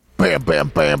Bam, bam,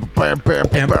 bam, bam, bam,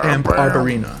 bam, bam,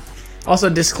 Arbarina.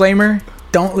 Also, disclaimer: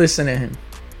 don't listen to him.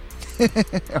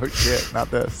 Oh shit,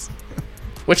 not this.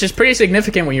 Which is pretty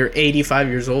significant when you're 85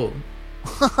 years old.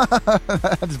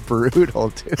 That's brutal,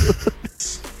 dude.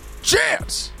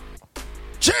 Chance!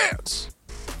 Chance!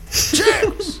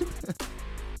 Chance!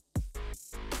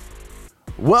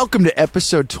 Welcome to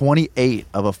episode 28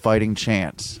 of A Fighting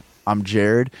Chance. I'm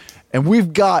Jared, and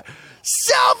we've got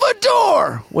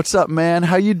Salvador! What's up, man?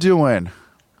 How you doing?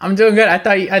 I'm doing good. I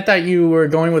thought you were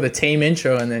going with a tame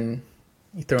intro and then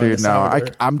you throw in the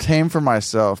Salvador. I'm tame for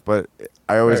myself, but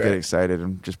I always Right. get excited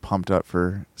and just pumped up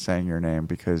for saying your name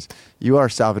because you are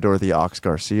Salvador the Ox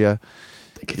Garcia.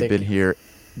 You've been here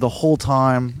the whole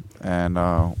time, and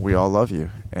we all love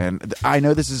you. And I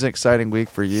know this is an exciting week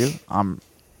for you.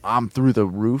 I'm through the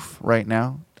roof right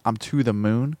now. I'm to the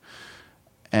moon,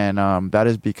 and that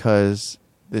is because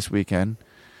this weekend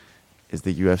is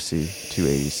the UFC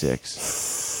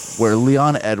 286, where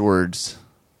Leon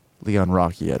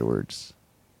Rocky Edwards,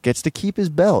 gets to keep his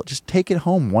belt, just take it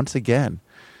home once again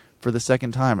for the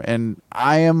second time. And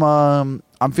I'm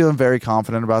feeling very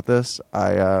confident about this.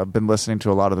 I've been listening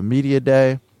to a lot of the media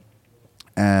day,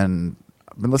 and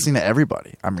I've been listening to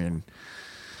everybody. I mean,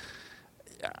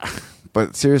 yeah.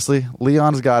 But seriously,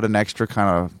 Leon's got an extra kind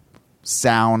of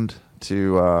sound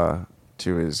to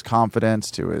his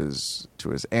confidence, to his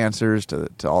answers, to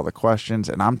all the questions,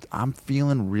 and I'm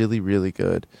feeling really, really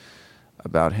good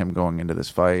about him going into this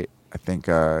fight. I think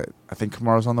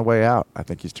Kamaru's on the way out. I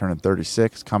think he's turning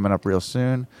 36, coming up real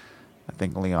soon. I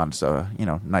think Leon's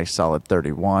nice solid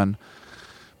 31,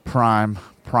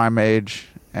 prime age,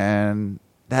 and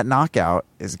that knockout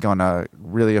is gonna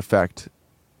really affect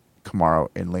Kamaru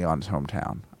in Leon's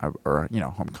hometown, or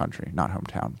home country, not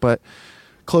hometown, but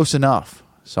close enough.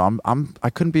 So I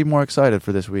couldn't be more excited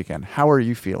for this weekend. How are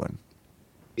you feeling?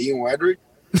 Dean Wedrick?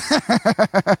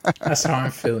 That's how I'm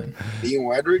feeling. Dean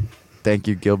Wedrick? Thank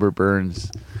you, Gilbert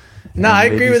Burns. No, I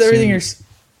agree with everything you're.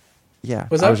 Yeah,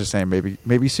 What's I up? was just saying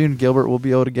maybe soon Gilbert will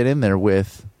be able to get in there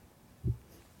with.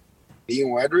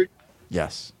 Dean Wedrick?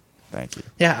 Yes, thank you.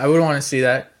 Yeah, I would want to see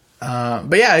that.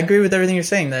 But yeah, I agree with everything you're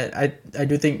saying. That I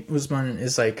do think Usman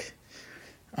is like,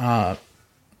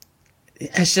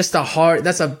 it's just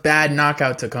that's a bad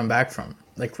knockout to come back from.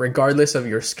 Like, regardless of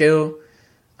your skill,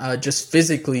 just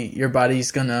physically, your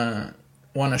body's gonna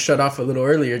want to shut off a little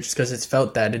earlier just because it's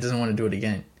felt that it doesn't want to do it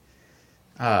again.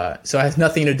 So it has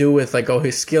nothing to do with like, oh,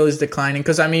 his skill is declining.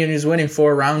 Because I mean, he was winning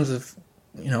 4 rounds of,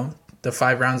 the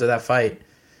 5 rounds of that fight.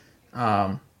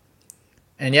 And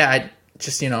yeah, I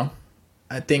just,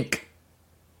 I think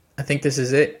this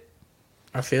is it.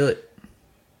 I feel it.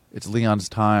 It's Leon's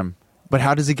time. But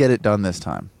how does he get it done this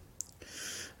time?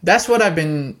 That's what I've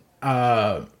been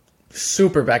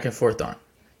super back and forth on.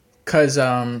 Because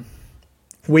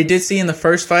we did see in the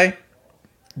first fight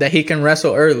that he can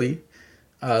wrestle early,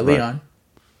 Leon. Right.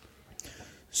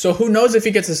 So who knows if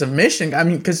he gets a submission? I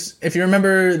mean, because if you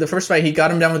remember the first fight, he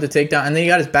got him down with the takedown, and then he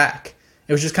got his back.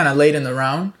 It was just kind of late in the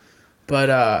round.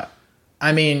 But,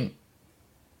 I mean,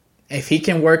 if he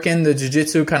can work in the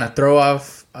jiu-jitsu, kind of throw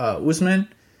off Usman,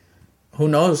 who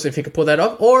knows if he could pull that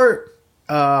off? Or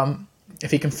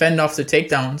if he can fend off the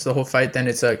takedowns the whole fight, then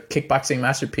it's a kickboxing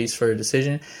masterpiece for a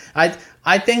decision. I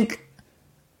think,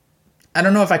 I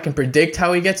don't know if I can predict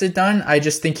how he gets it done. I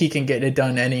just think he can get it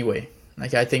done anyway.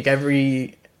 Like, I think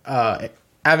every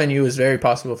avenue is very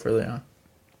possible for Leon.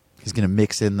 He's going to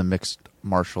mix in the mixed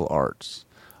martial arts.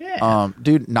 Yeah.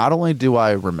 Dude, not only do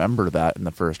I remember that in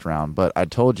the first round, but I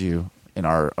told you in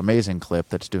our amazing clip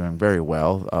that's doing very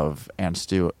well of and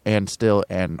still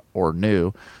or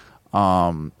new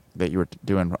that you were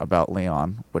doing about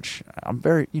Leon, which I'm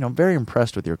very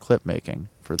impressed with your clip making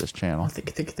for this channel. Oh,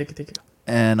 thank you.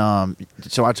 And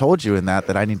so I told you in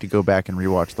that I need to go back and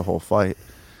rewatch the whole fight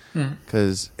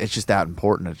because it's just that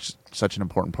important. It's such an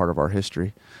important part of our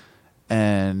history.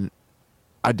 And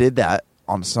I did that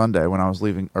on Sunday when I was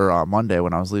leaving, or Monday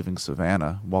when I was leaving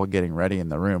Savannah. While getting ready in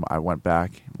the room, I went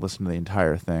back, listened to the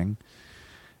entire thing,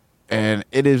 and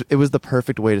it was the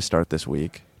perfect way to start this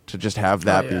week, to just have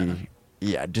that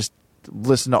just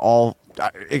listen to all,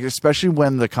 especially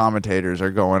when the commentators are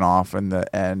going off in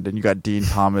the end, and you got Dean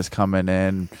Thomas coming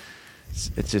in.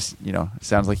 It's just, it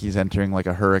sounds like he's entering like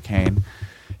a hurricane.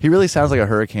 He really sounds like a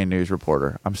hurricane news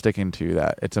reporter. I'm sticking to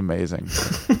that. It's amazing.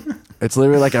 It's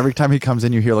literally like every time he comes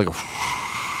in, you hear like,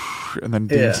 and then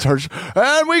Dean starts,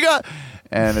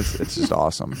 and it's just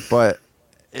awesome. But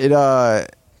you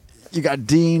got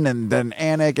Dean and then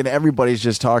Anik, and everybody's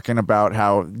just talking about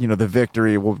how, the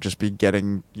victory will just be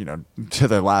getting, to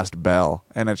the last bell.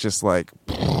 And it's just like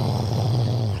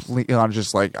Leon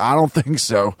just like, I don't think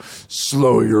so.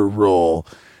 Slow your roll,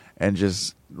 and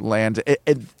just lands.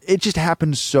 It just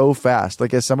happens so fast.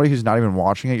 Like, as somebody who's not even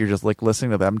watching it, you're just like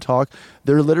listening to them talk.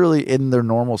 They're literally in their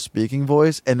normal speaking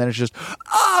voice, and then it's just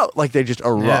like they just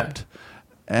erupt,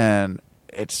 and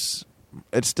it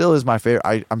still is my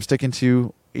favorite. I'm sticking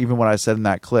to even what I said in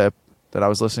that clip that I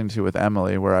was listening to with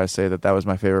Emily, where I say that was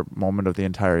my favorite moment of the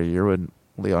entire year when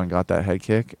Leon got that head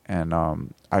kick, and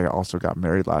I also got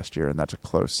married last year, and that's a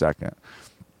close second.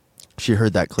 She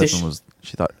heard that clip and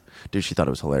she thought it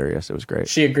was hilarious. It was great.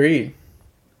 She agreed.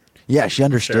 Yeah, she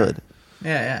understood.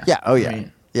 Sure. Yeah. Yeah. Oh yeah. I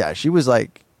mean, yeah. She was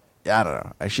like, I don't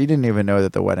know. She didn't even know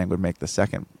that the wedding would make the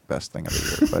second best thing of the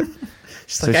year. But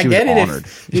she's so like, I get it. Honored.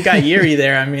 If you got Yuri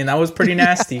there, I mean, that was pretty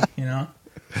nasty, you know.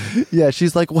 Yeah.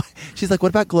 She's like, what? She's like, what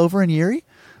about Glover and Yuri?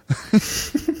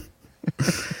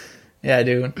 Yeah,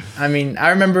 dude. I mean, I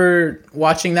remember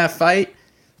watching that fight.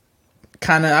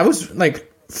 I was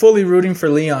like fully rooting for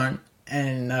Leon,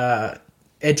 and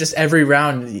it just every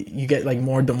round you get like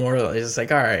more demoralized. It's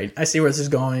like, all right, I see where this is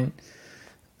going.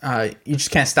 You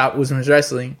just can't stop Usman's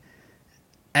wrestling,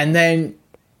 and then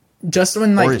just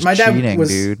when like my dad cheating, was,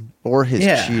 dude, or his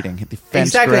cheating, the fence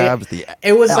exactly. grabs,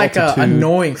 it was altitude. like a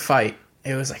annoying fight.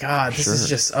 It was like, this Sure. is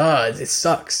just it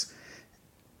sucks.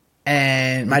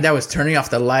 And my dad was turning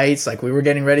off the lights. Like, we were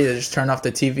getting ready to just turn off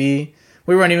the TV.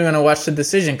 We weren't even going to watch the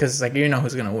decision because it's like, you know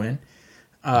who's going to win.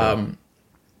 And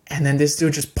then this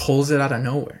dude just pulls it out of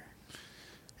nowhere.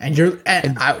 And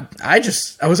I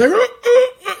was like,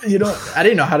 you know, I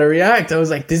didn't know how to react. I was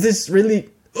like, is this really,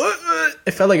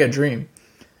 it felt like a dream.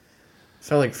 It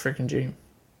felt like a freaking dream.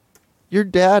 Your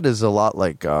dad is a lot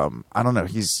like, I don't know,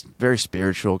 he's very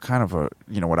spiritual, kind of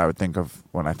what I would think of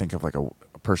when I think of like a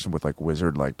person with like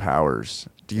wizard like powers.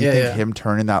 Do you think him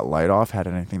turning that light off had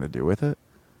anything to do with it?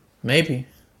 Maybe.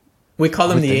 We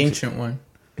call him the Ancient One.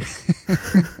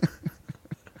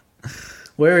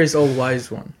 Where is Old Wise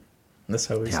One? That's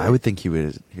how we say. I would think he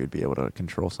would be able to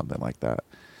control something like that.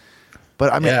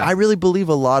 But I mean, I really believe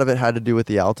a lot of it had to do with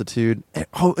the altitude.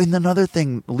 And another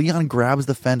thing, Leon grabs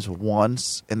the fence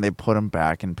once and they put him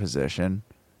back in position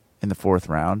in the 4th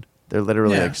round. They're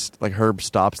literally like Herb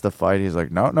stops the fight. He's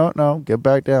like, no, get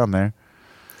back down there.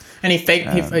 And he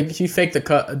faked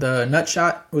the nut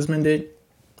shot. Usman did.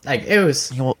 Like, it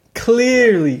was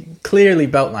clearly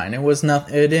belt line. It was not.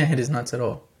 It didn't hit his nuts at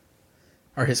all,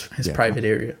 or his private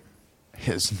area.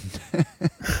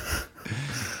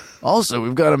 Also,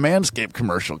 we've got a Manscaped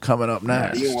commercial coming up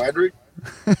next. Ian Wedrick.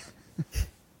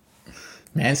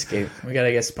 Manscaped. We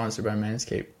gotta get sponsored by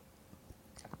Manscaped.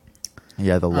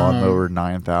 Yeah, the Lawnmower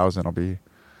 9000 will be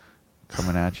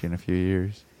coming at you in a few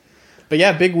years. But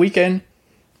yeah, big weekend.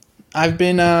 I've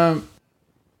been,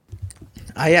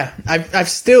 I've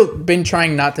still been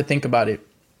trying not to think about it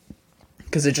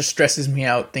because it just stresses me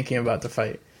out thinking about the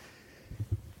fight.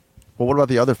 Well, what about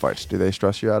the other fights? Do they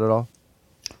stress you out at all?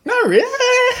 Not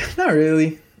really. Not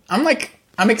really.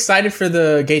 I'm excited for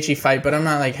the Gaethje fight, but I'm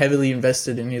not like heavily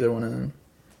invested in either one of them.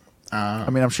 I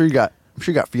mean, I'm sure you got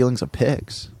feelings of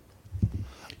picks.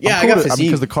 Yeah, I got physique.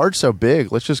 Because the card's so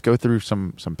big. Let's just go through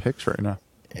some picks right now.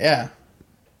 Yeah.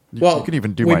 Well, you can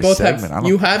even do my segment.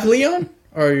 You have Leon,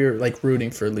 or you're like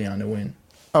rooting for Leon to win?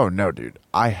 Oh no, dude!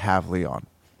 I have Leon.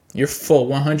 You're full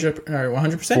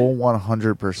 100%. Full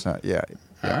 100%. Yeah.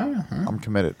 I'm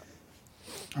committed.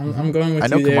 I'm going with you. I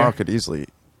know there. Kamaru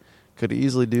could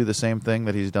easily do the same thing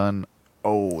that he's done.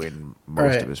 in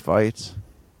most of his fights.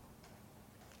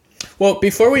 Well,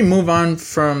 before we move on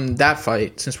from that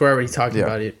fight, since we're already talking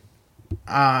about it,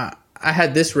 I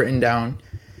had this written down.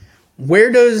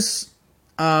 Where does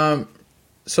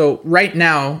so right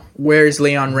now, where is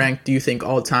Leon ranked, do you think,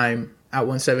 all time at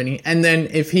 170? And then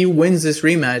if he wins this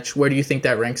rematch, where do you think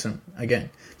that ranks him again?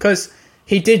 Because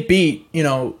he did beat,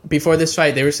 before this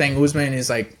fight, they were saying Usman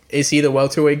is he the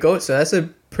welterweight GOAT? So that's a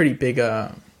pretty big,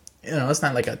 it's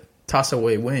not like a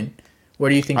toss-away win. Where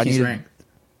do you think he's ranked?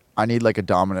 I need like a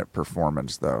dominant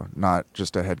performance, though, not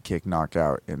just a head kick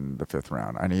knockout in the 5th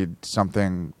round. I need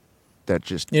something that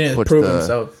just puts prove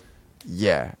himself.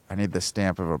 Yeah, I need the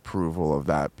stamp of approval of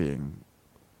that being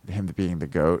him being the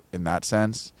GOAT in that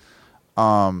sense.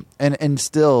 And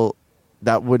still,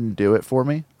 that wouldn't do it for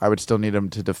me. I would still need him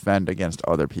to defend against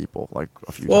other people like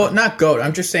a few times. Well, not GOAT.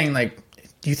 I'm just saying,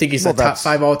 do you think he's the top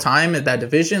 5 all time at that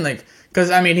division? Because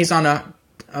he's on a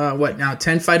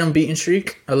 10-fight unbeaten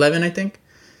streak, 11, I think.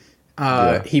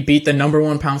 He beat the number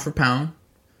 1 pound for pound.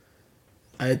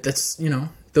 That's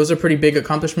those are pretty big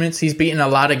accomplishments. He's beaten a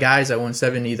lot of guys at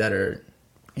 170 that are,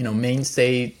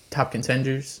 mainstay top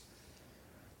contenders.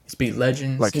 He's beat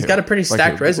legends. He's got a pretty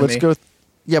stacked resume. Let's go.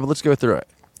 Let's go through it.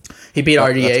 He beat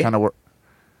RDA. That's kind of where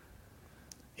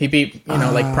He beat,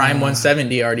 like prime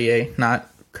 170 RDA, not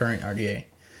current RDA.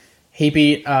 He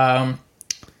beat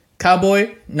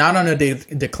Cowboy, not on a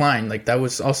decline. Like, that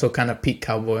was also kind of peak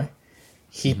Cowboy.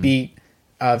 He beat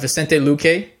Vicente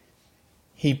Luque.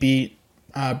 He beat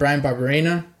Brian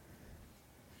Barberena.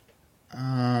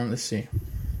 Let's see.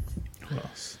 Who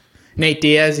else? Nate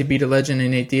Diaz. He beat a legend in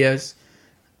Nate Diaz.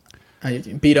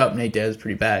 Beat up Nate Diaz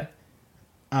pretty bad.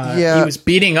 He was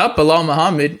beating up Bilal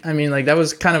Muhammad. I mean, like, that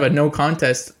was kind of a no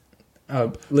contest.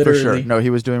 Literally. For sure. No, he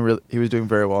was doing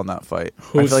very well in that fight.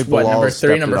 Who's I feel like what, Bilal's number 3,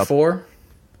 stepped it number up. 4?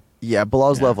 Yeah,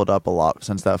 Bilal's leveled up a lot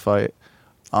since that fight.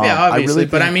 Yeah, obviously.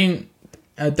 But I mean,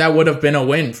 that would have been a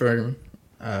win for him.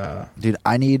 Dude,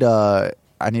 I need a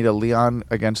Leon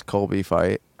against Colby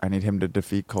fight. I need him to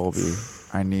defeat Colby.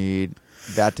 I need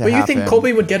that to happen. But you think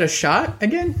Colby would get a shot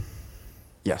again?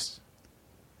 Yes.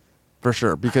 For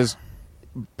sure. Because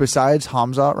besides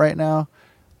Hamzat right now,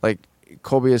 like,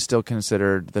 Colby is still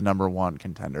considered the number 1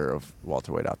 contender of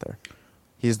welterweight out there.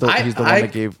 He's the one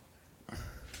that gave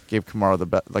Kamaru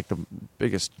the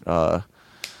biggest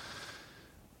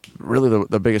really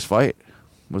the biggest fight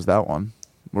was that one.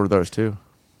 Were those two?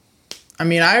 I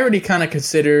mean, I already kind of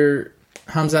consider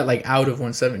Hamzat like out of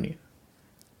 170.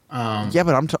 Yeah,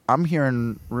 but I'm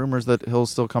hearing rumors that he'll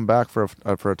still come back for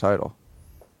a title.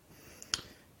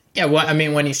 Yeah, well, I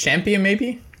mean, when he's champion,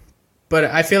 maybe. But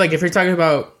I feel like if you're talking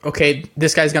about, okay,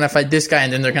 this guy's going to fight this guy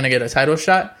and then they're going to get a title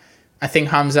shot, I think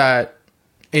Hamzat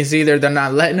is either they're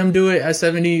not letting him do it at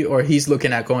 70 or he's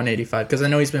looking at going 85 because I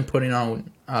know he's been putting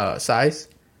on size.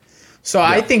 So yeah.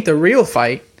 I think the real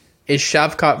fight is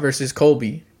Shavkat versus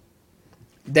Colby.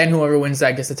 Then whoever wins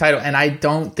that gets the title. And I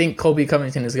don't think Colby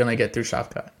Covington is going to get through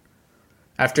Shavkat.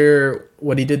 After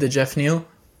what he did to Jeff Neal,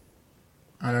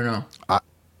 I don't know.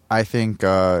 I think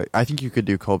you could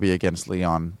do Colby against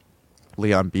Leon.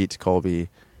 Leon beats Colby,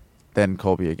 then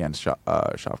Colby against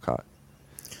Shavkat.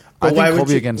 But why would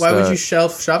you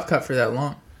shelf Shavkat for that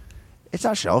long? It's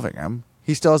not shelving him.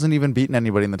 He still hasn't even beaten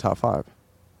anybody in the top 5.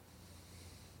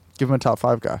 Give him a top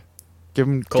 5 guy. Give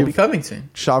Covington.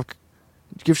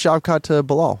 Give Shavkat to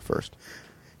Bilal first.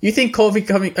 You think Colby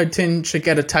Covington should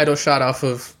get a title shot off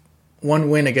of one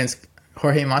win against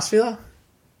Jorge Masvidal?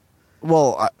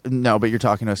 Well, no, but you're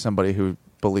talking to somebody who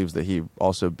believes that he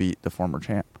also beat the former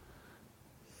champ.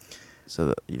 So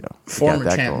that former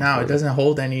champ. Now it doesn't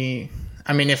hold any.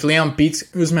 I mean, if Leon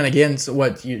beats Usman again, so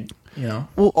what you know?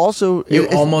 Well, also you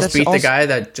almost beat the guy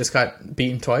that just got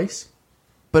beaten twice.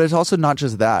 But it's also not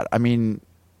just that. I mean,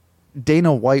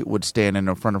 Dana White would stand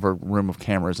in front of a room of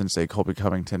cameras and say Colby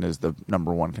Covington is the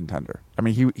number 1 contender. I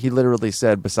mean, he literally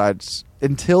said, besides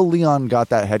until Leon got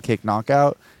that head kick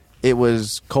knockout, it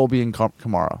was Colby and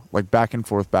Kamaru, like back and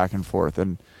forth,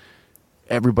 and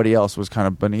everybody else was kind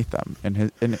of beneath them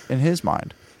in his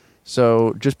mind.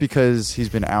 So just because he's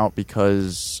been out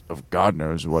because of God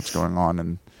knows what's going on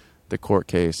in the court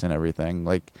case and everything,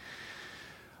 like,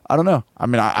 I don't know. I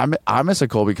mean, I miss a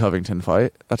Colby Covington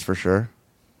fight, that's for sure.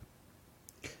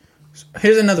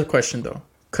 Here's another question though,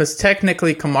 because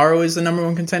technically Kamaru is the number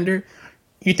 1 contender.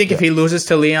 You think if he loses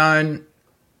to Leon,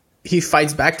 he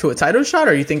fights back to a title shot,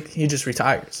 or you think he just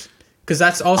retires? Because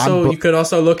that's also you could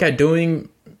also look at doing.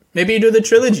 Maybe you do the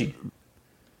trilogy.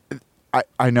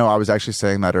 I know. I was actually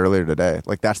saying that earlier today.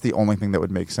 Like, that's the only thing that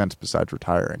would make sense besides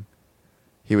retiring.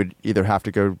 He would either have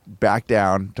to go back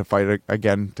down to fight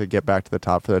again to get back to the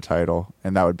top for the title,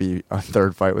 and that would be a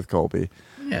 3rd fight with Colby.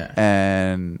 Yeah.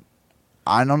 And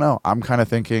I don't know. I'm kind of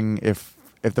thinking if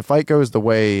the fight goes the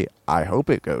way I hope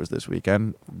it goes this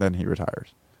weekend, then he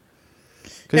retires.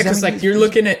 Because like you're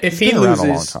looking at if he loses. A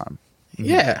long time.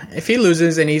 Yeah, if he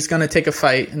loses and he's going to take a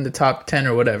fight in the top 10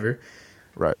 or whatever.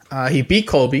 Right. He beat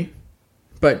Colby,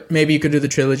 but maybe you could do the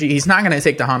trilogy. He's not going to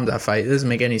take the Hamzat fight. It doesn't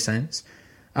make any sense.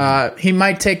 He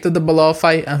might take the Bilal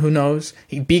fight. Who knows?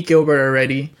 He beat Gilbert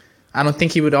already. I don't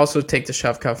think he would also take the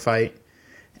Shavkat fight.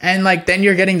 And like then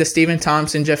you're getting the Stephen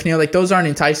Thompson, Jeff Neal. Like those aren't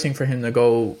enticing for him to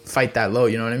go fight that low.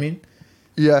 You know what I mean?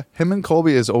 Yeah, him and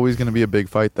Colby is always going to be a big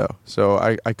fight though. So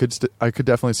I could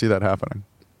definitely see that happening.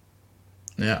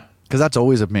 Yeah. Because that's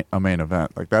always a main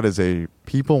event. Like that is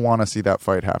people want to see that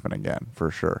fight happen again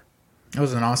for sure. It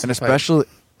was an awesome fight.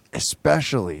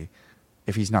 Especially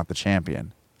if he's not the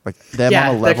champion. Like them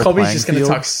on a level that Colby's playing just going to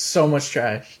field, talk so much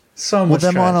trash. So much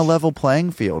trash. On a level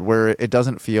playing field where it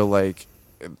doesn't feel like,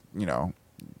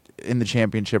 in the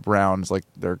championship rounds, like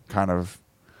they're kind of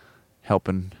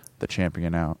helping the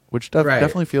champion out, which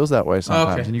definitely feels that way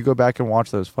sometimes. Okay. And you go back and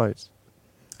watch those fights.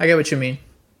 I get what you mean.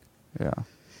 Yeah.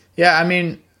 Yeah, I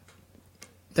mean,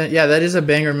 that is a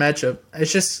banger matchup.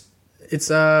 It's just, it's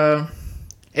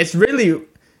really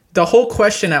the whole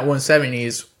question at 170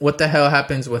 is what the hell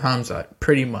happens with Hamzat,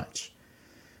 pretty much.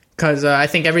 Because I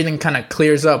think everything kind of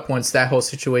clears up once that whole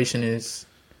situation is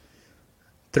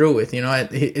through with. You know,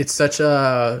 it's like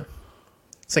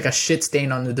a shit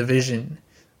stain on the division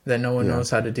that no one knows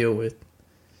how to deal with.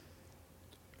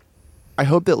 I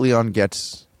hope that Leon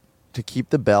gets to keep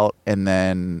the belt and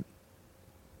then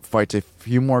fights a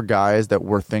few more guys that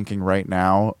we're thinking right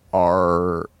now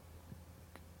are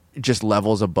just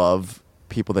levels above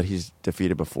people that he's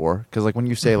defeated before. Because like when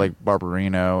you say like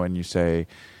Barbarino and you say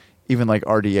even like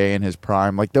RDA in his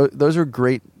prime, like those are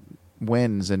great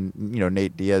wins, and you know,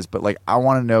 Nate Diaz, but like I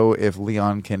want to know if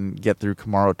Leon can get through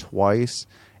Kamaru twice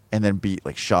and then beat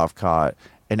like Shavkat,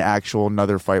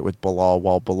 another fight with Bilal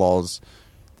while Bilal's,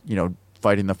 you know,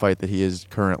 fighting the fight that he is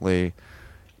currently,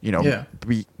 you know,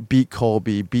 beat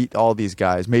Colby, beat all these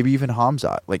guys, maybe even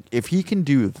Hamzat. Like if he can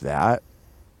do that,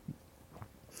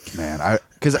 man,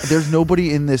 because there's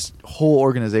nobody in this whole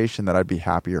organization that I'd be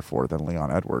happier for than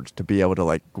Leon Edwards to be able to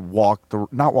like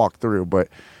not walk through, but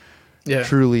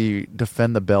truly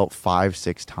defend the belt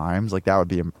 5-6 times. Like that would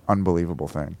be an unbelievable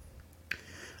thing.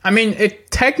 I mean, it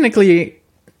technically,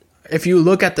 if you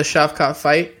look at the Shavkat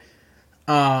fight,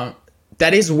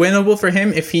 that is winnable for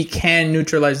him if he can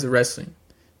neutralize the wrestling.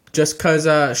 Just because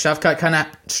Shavkat kind of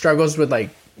struggles with like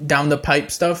down the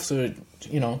pipe stuff, so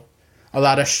you know, a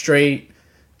lot of straight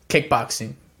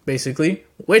kickboxing basically,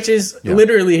 which is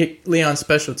literally Leon's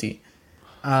specialty.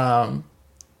 And,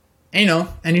 you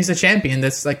know, and he's a champion.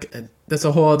 That's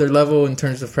a whole other level in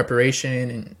terms of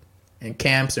preparation and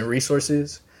camps and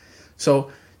resources.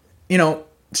 So, you know,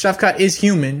 Shavkat is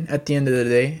human at the end of the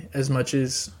day, as much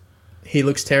as he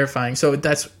looks terrifying. So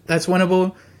that's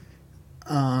winnable.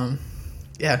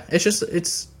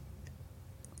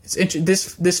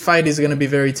 This fight is going to be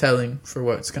very telling for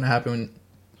what's going to happen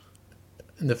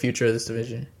in the future of this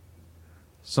division.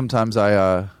 Sometimes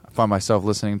I find myself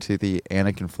listening to the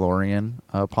Anik and Florian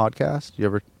podcast. You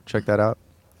ever check that out?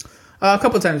 A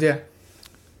couple times, yeah.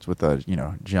 It's with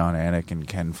John Anik and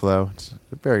Ken Flo. It's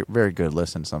a very, very good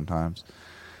listen sometimes.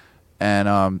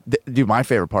 And dude, my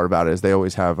favorite part about it is they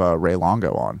always have Ray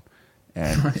Longo on,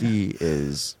 and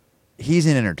he's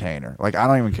an entertainer. Like I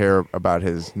don't even care about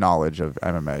his knowledge of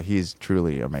MMA. He's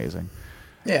truly amazing.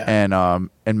 Yeah.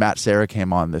 And Matt Serra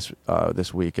came on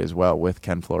this week as well with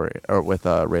Ken Florian or with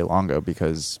Ray Longo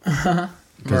because of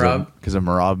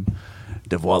Merab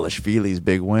Dvalishvili's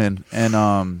big win.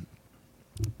 And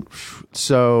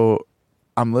so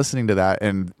I'm listening to that,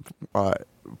 and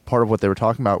part of what they were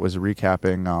talking about was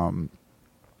recapping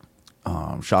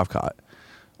Shavkat.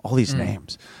 All these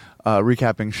names.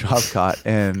 Recapping Shavkat,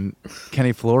 and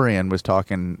Kenny Florian was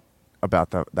talking about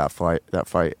that fight,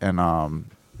 and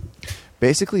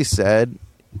basically said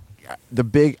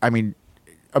amazing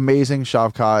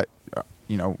Shavkat.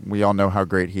 We all know how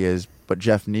great he is, but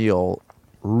Jeff Neal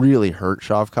really hurt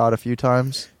Shavkat a few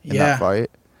times in that fight.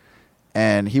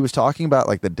 And he was talking about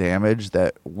like the damage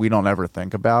that we don't ever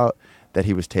think about that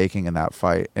he was taking in that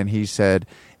fight. And he said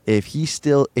if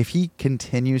he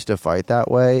continues to fight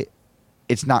that way,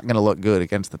 it's not going to look good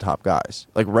against the top guys.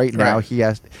 Like right now,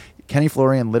 Kenny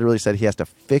Florian literally said he has to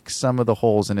fix some of the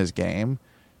holes in his game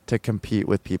to compete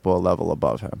with people a level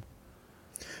above him.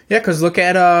 Yeah, because look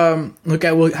at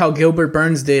how Gilbert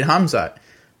Burns did Hamzat.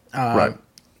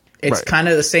 It's kind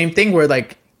of the same thing where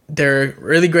like they're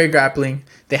really great grappling,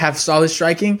 they have solid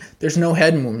striking, there's no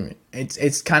head movement.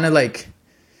 It's kind of like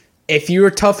if you're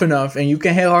tough enough and you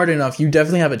can hit hard enough, you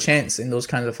definitely have a chance in those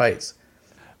kinds of fights.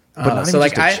 So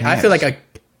like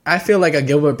I feel like a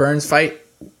Gilbert Burns fight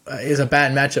is a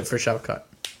bad matchup for Shavkat.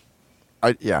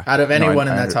 Out of anyone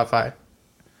in that top 5.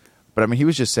 But I mean, he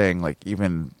was just saying like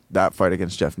even that fight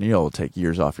against Jeff Neal will take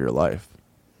years off your life.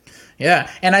 Yeah,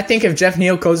 and I think if Jeff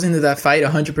Neal goes into that fight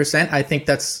 100%, I think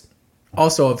that's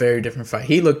also a very different fight.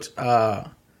 He looked off.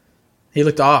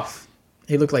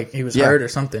 He looked like he was hurt or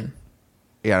something.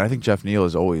 Yeah, and I think Jeff Neal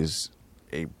is always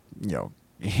he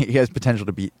has potential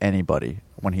to beat anybody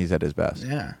when he's at his best.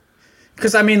 Yeah.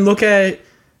 Because, I mean, look at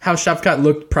how Shavkat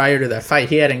looked prior to that fight.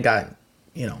 He hadn't got,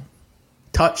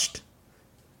 touched.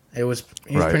 He was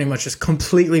pretty much just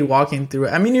completely walking through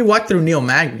it. I mean, you walked through Neil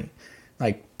Magny,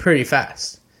 like, pretty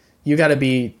fast. You got to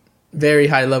be very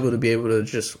high level to be able to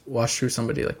just wash through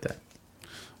somebody like that.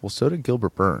 Well, so did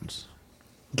Gilbert Burns.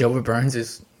 Gilbert Burns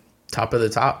is top of the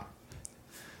top.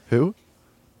 Who?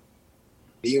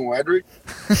 Ian Wedrick.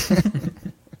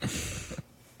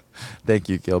 Thank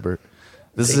you, Gilbert.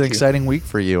 This is an exciting week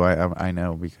for you, I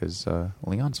know, because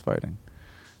Leon's fighting.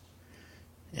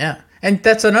 Yeah, and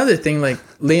that's another thing. Like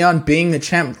Leon being the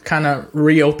champ kind of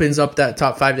reopens up that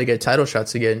top 5 to get title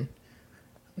shots again.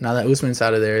 Now that Usman's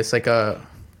out of there, it's like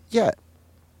Yeah,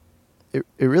 it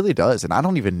really does. And I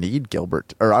don't even need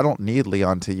Gilbert, or I don't need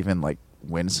Leon to even like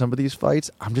win some of these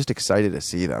fights. I'm just excited to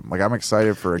see them. Like, I'm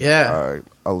excited for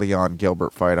a Leon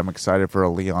Gilbert fight. I'm excited for a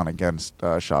Leon against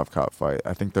Shavkat fight.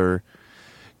 I think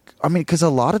because a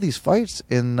lot of these fights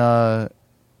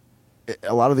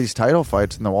a lot of these title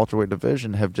fights in the welterweight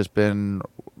division have just been,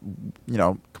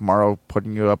 Kamaru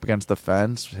putting you up against the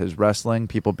fence, his wrestling,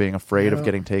 people being afraid of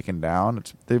getting taken down.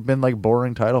 They've been like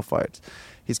boring title fights.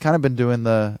 He's kind of been doing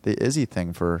the Izzy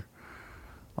thing for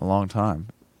a long time.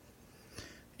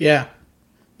 Yeah.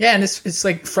 Yeah, and it's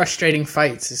like frustrating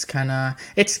fights. It's kind of,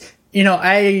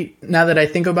 now that I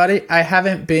think about it, I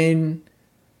haven't been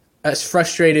as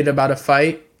frustrated about a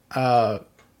fight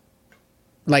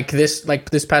like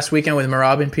this past weekend with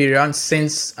Merab and Peter Yan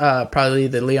since probably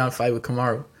the Leon fight with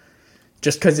Kamaru.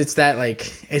 Just because it's that,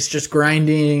 like, it's just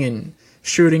grinding and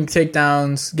shooting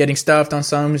takedowns, getting stuffed on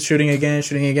some, shooting again.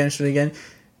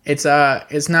 It's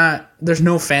not, there's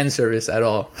no fan service at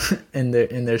all in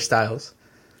their styles.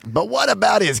 But what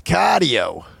about his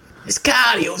cardio? His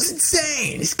cardio's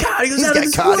insane. His cardio's He's out got of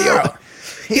this cardio. world.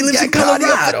 He lives in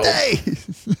Colorado.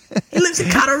 He lives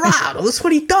in Colorado. That's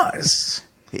what he does.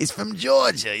 He's from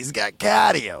Georgia. He's got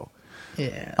cardio.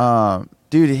 Yeah.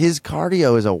 Dude, his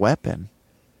cardio is a weapon.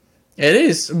 It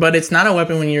is, but it's not a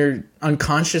weapon when you're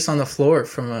unconscious on the floor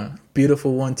from a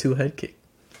beautiful 1-2 head kick.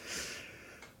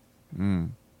 I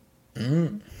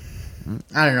don't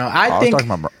know. I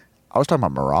was talking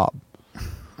about Merab.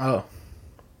 Oh,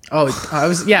 I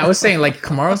was saying, like,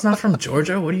 Kamaru's not from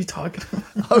Georgia. What are you talking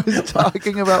about? I was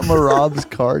talking about Merab's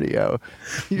cardio.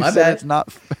 You My said bad. It's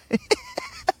not.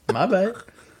 My bad.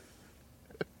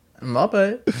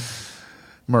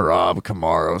 Merab,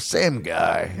 Kamaru, same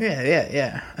guy.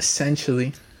 Yeah.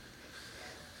 Essentially.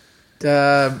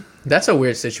 That's a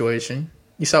weird situation.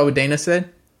 You saw what Dana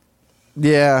said?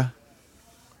 Yeah.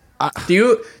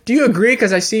 Do you agree?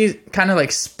 Because I see kind of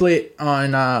like split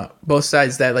on both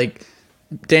sides that, like,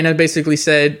 Dana basically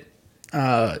said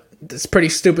it's a pretty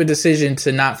stupid decision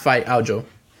to not fight Aljo.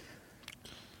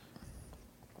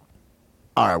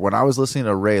 All right, when I was listening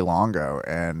to Ray Longo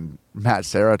and Matt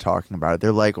Serra talking about it,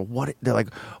 they're like, what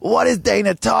is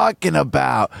Dana talking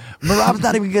about? Merab's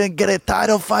not even going to get a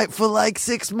title fight for like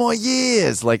 6 more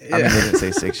years. Like, I mean, they didn't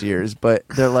say 6 years, but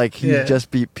they're like, he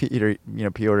just beat Peter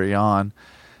Yan.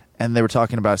 And they were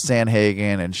talking about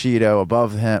Sanhagen and Shido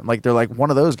above him. Like, they're like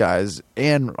one of those guys,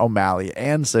 and O'Malley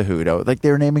and Cejudo. Like,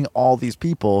 they're naming all these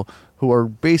people who are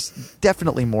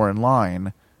definitely more in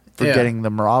line for getting the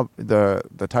Merab,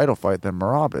 the title fight than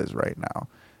Merab is right now.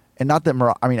 And not that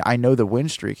Merab, I mean, I know the win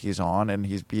streak he's on, and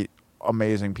he's beat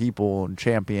amazing people and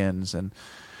champions,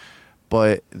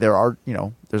 but there are,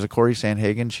 there's a Corey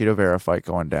Sanhagen, Cheeto Vera fight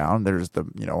going down. There's the,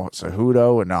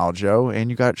 Cejudo and Aljo, and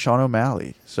you got Sean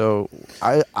O'Malley. So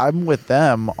I'm with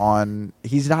them on,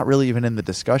 he's not really even in the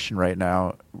discussion right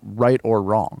now, right or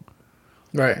wrong.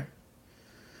 Right.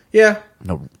 Yeah.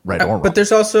 No, right or wrong. But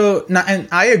there's also, and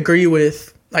I agree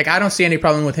with, like, I don't see any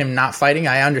problem with him not fighting.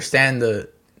 I understand that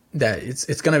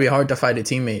it's going to be hard to fight a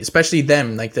teammate, especially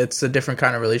them. Like, that's a different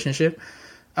kind of relationship.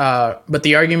 But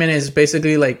the argument is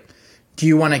basically, like, do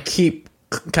you want to keep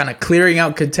kind of clearing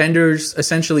out contenders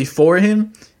essentially for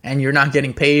him, and you're not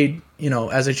getting paid,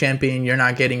 as a champion, you're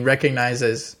not getting recognized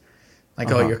as,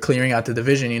 like, oh, you're clearing out the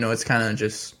division. It's kind of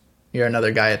just, you're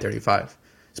another guy at 35,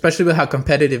 especially with how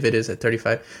competitive it is at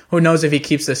 35. Who knows if he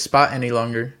keeps this spot any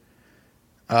longer?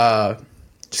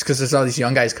 Just because there's all these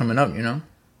young guys coming up,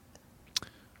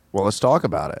 Well, let's talk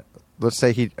about it. Let's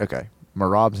say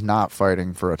Merab's not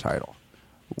fighting for a title.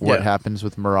 What happens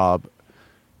with Merab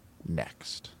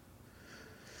next?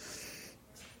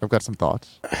 I've got some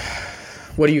thoughts.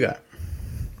 What do you got?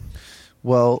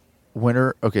 Well,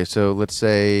 winner. Okay, so let's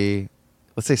say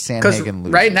Sanhagen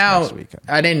loses right now, next weekend.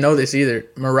 I didn't know this either.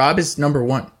 Merab is number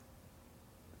 1.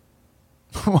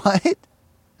 What?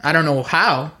 I don't know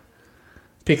how.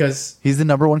 Because he's the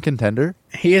number 1 contender?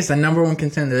 He is the number 1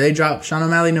 contender. They dropped Sean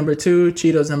O'Malley number 2,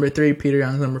 Cheeto's number 3, Peter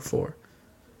Yan's number 4.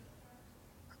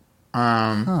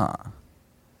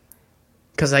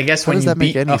 Because I guess when you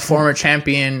beat a former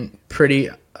champion pretty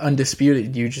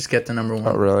undisputed, you just get the number 1.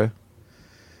 Oh, really?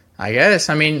 I guess.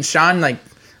 I mean, Sean,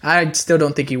 I still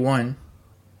don't think he won.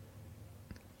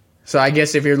 So I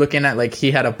guess if you're looking at,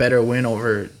 he had a better win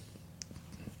over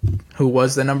who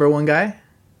was the number 1 guy,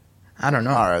 I don't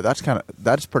know. All right,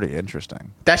 that's pretty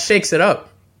interesting. That shakes it up.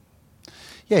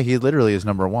 Yeah, he literally is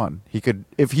number 1. He could,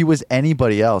 if he was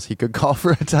anybody else, he could call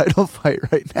for a title fight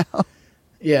right now.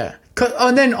 Yeah.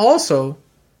 And then also,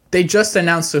 they just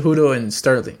announced Cejudo and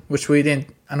Sterling, which I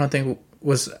don't think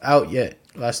was out yet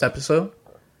last episode.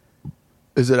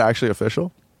 Is it actually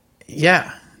official?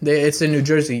 Yeah. It's in New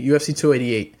Jersey, UFC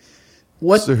 288.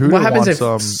 What Cejudo happens if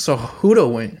wants,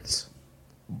 Cejudo wins?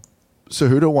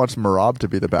 Cejudo wants Merab to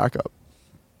be the backup.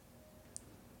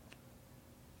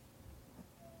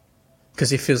 Because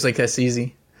he feels like that's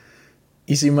easy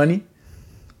money.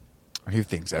 He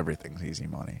thinks everything's easy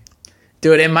money.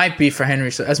 Dude, it might be for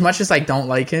Henry. So as much as I don't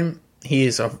like him, he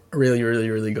is a really, really,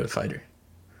 really good fighter.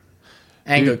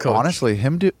 And good coach. Honestly,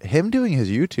 him doing his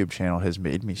YouTube channel has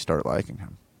made me start liking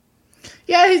him.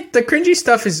 Yeah, the cringy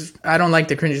stuff is... I don't like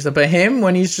the cringy stuff. But him,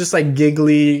 when he's just like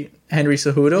giggly Henry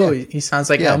Cejudo, he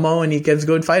sounds like Elmo and he gives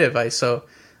good fight advice. So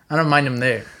I don't mind him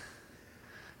there.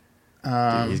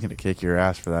 Dude, he's going to kick your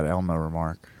ass for that Elmo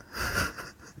remark.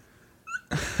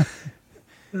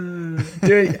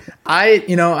 Dude,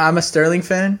 I'm a Sterling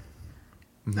fan.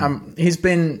 He's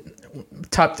been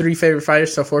top 3 favorite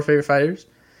fighters, top 4 favorite fighters.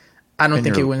 I don't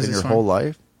think he wins this one. Your whole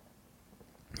life?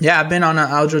 Yeah, I've been on an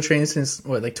Aljo train since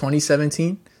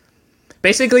 2017.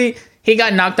 Basically, he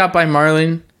got knocked out by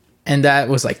Marlon, and that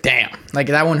was like, damn, like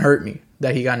that one hurt me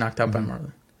that he got knocked out by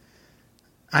Marlon.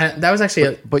 That was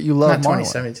actually, but you love not Marlon.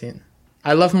 2017.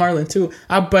 I love Marlon too,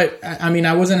 but I mean,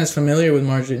 I wasn't as familiar with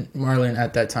Marlon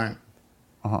at that time.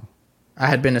 I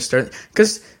had been a Sterling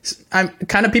because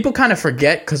people kind of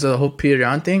forget because of the whole Petr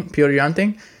Yan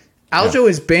thing. Aljo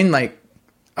has been like,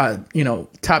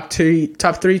 top 3,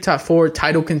 top 4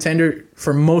 title contender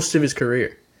for most of his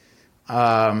career.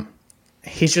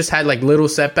 He's just had like little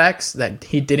setbacks that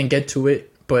he didn't get to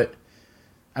it, but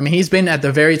I mean, he's been at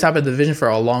the very top of the division for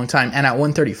a long time, and at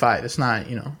 135, it's not,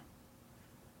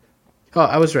 Oh,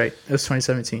 I was right. It was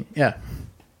 2017. Yeah,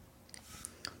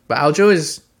 but Aljo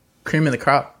is cream of the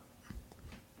crop.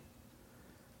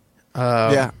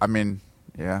 I mean,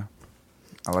 yeah,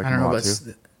 I don't know about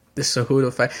the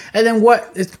Cejudo fight. And then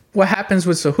what happens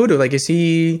with Cejudo? Like, is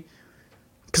he...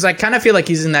 Because I kind of feel like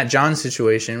he's in that John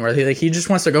situation where he just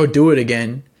wants to go do it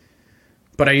again.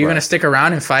 But are you going to stick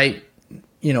around and fight,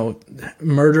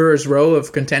 murderer's row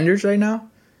of contenders right now?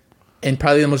 In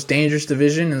probably the most dangerous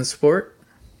division in the sport?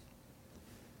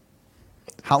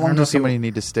 How long does somebody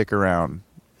need to stick around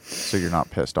so you're not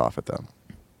pissed off at them?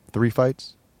 3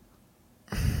 fights?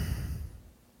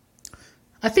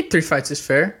 I think 3 fights is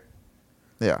fair.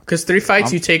 Yeah. Because 3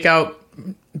 fights, you take out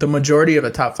the majority of a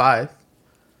top 5.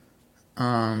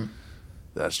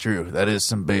 That's true. That is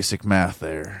some basic math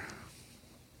there.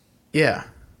 Yeah.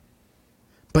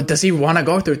 But does he want to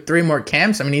go through 3 more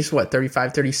camps? I mean, he's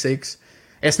 35, 36.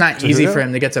 It's not easy for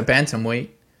him to get to bantamweight.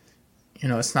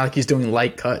 It's not like he's doing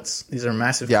light cuts. These are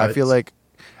massive cuts.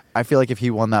 I feel like if he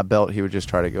won that belt, he would just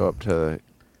try to go up to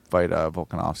fight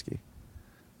Volkanovski.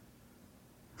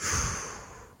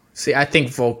 See, I think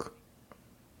Volk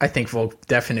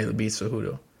definitely beats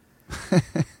Cejudo.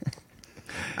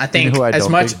 I think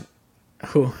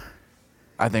Who?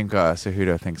 I think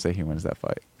Cejudo thinks that he wins that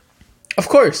fight. Of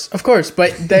course.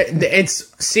 But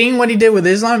it's seeing what he did with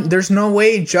Islam. There's no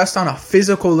way just on a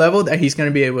physical level that he's going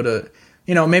to be able to,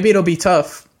 maybe it'll be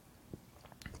tough.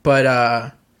 But,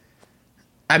 I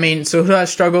mean, Cejudo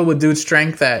has struggled with dude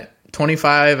strength at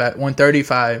 25, at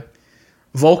 135.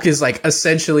 Volk is like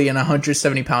essentially an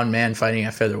 170-pound man fighting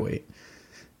at featherweight.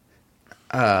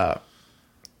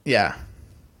 Yeah.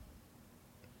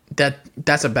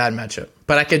 That's a bad matchup.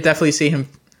 But I could definitely see him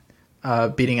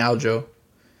beating Aljo.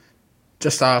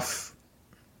 Just off,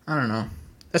 I don't know.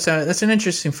 That's an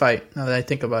interesting fight now that I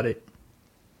think about it.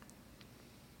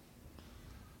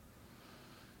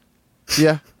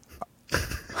 Yeah.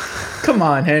 Come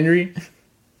on, Henry.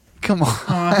 Come on.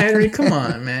 Oh, Henry, come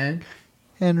on, man.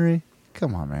 Henry,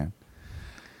 come on, man.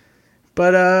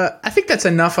 But I think that's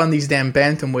enough on these damn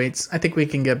bantamweights. I think we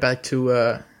can get back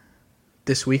to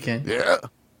this weekend. Yeah.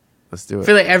 Let's do it. I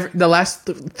feel like the last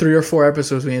 3 or 4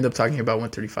 episodes we end up talking about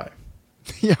 135.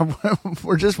 Yeah,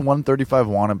 we're just 135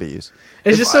 wannabes.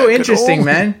 It's just so interesting,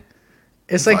 man.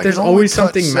 It's like there's always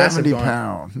something massive 70 going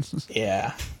on. pounds.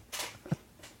 Yeah.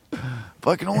 If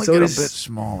I can only get a bit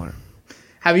smaller.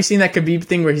 Have you seen that Khabib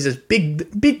thing where he says,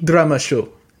 big drama show?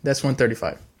 That's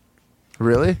 135.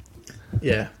 Really?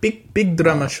 Yeah. Big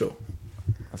drama show.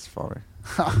 That's funny.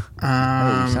 Hey,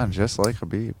 you sound just like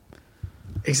Khabib.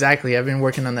 Exactly. I've been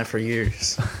working on that for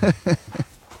years.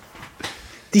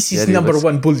 This is number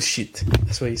 1 bullshit.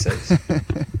 That's what he says.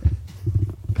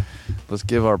 Let's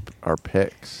give our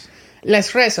picks.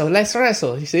 Let's wrestle.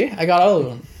 You see? I got all of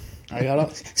them.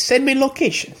 Send me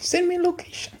location.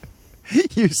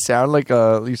 You sound like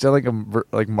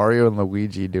Mario and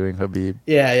Luigi doing Khabib.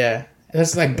 Yeah.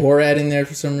 That's like Borat in there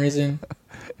for some reason.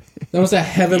 That was a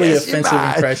heavily offensive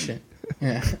impression.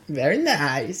 Yeah. Very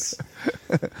nice.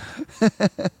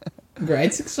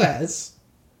 Great success.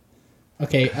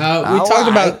 Okay, we talked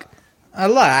about I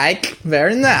like.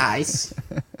 Very nice.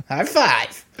 High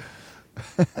five.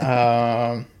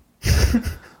 I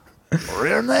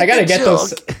gotta get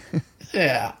those.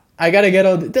 Yeah, I gotta get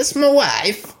all. That's my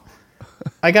wife.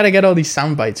 I gotta get all these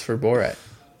sound bites for Borat.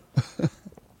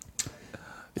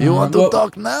 You want to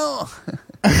talk now?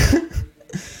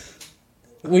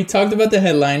 We talked about the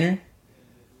headliner.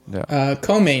 Yeah.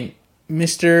 Co-main,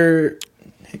 Mr.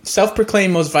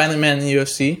 Self-proclaimed most violent man in the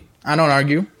UFC. I don't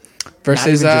argue.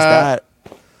 Versus Not even just that.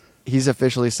 He's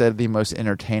officially said the most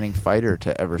entertaining fighter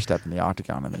to ever step in the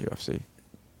octagon in the UFC.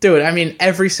 Dude, I mean,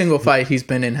 every single fight he's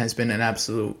been in has been an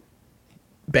absolute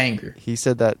banger. He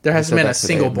said that there hasn't been a today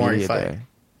single at boring media fight. day.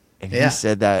 And he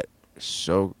said that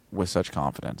with such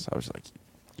confidence. I was like,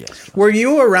 yes. Were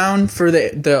you around for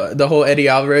the whole Eddie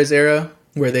Alvarez era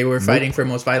where they were fighting for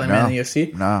most violent man in the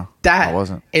UFC? No, that I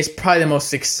wasn't. Is probably the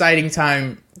most exciting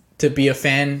time to be a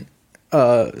fan,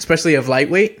 especially of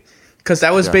lightweight, because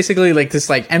that was basically like this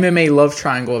like MMA love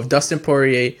triangle of Dustin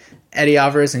Poirier, Eddie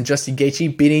Alvarez, and Justin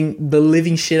Gaethje beating the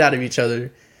living shit out of each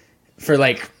other for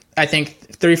like I think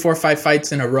 3, 4, 5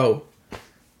 fights in a row.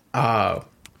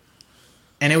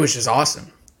 And it was just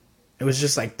awesome. It was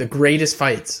just like the greatest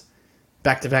fights,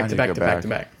 back to back to back to back to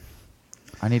back.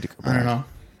 I need to go back. I don't know.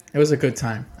 It was a good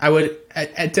time. I would,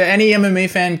 to any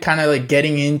MMA fan, kind of like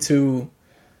getting into,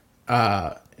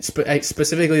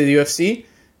 specifically the UFC,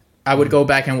 I would go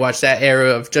back and watch that era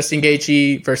of Justin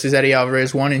Gaethje versus Eddie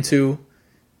Alvarez 1 and 2.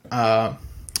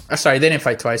 Sorry, they didn't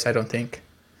fight twice. I don't think.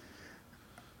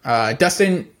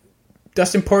 Dustin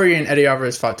Poirier and Eddie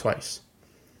Alvarez fought twice.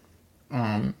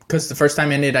 Because the first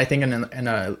time ended, I think, in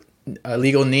a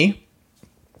legal knee,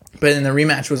 but then the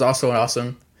rematch was also an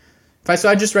awesome fight. So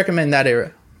I just recommend that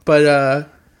era. But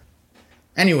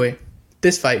anyway,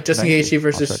 this fight, Justin Gaethje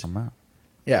versus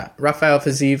Rafael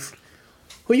Fiziev.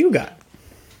 Who you got?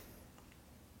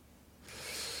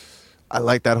 I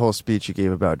like that whole speech you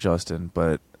gave about Justin,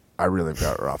 but I really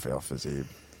got Rafael Fiziev.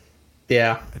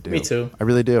 Yeah, me too. I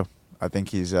really do. I think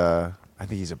he's a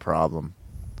problem.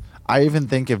 I even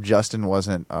think if Justin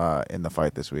wasn't in the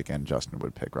fight this weekend, Justin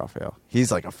would pick Rafael.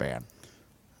 He's like a fan.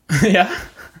 Yeah.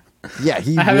 Yeah,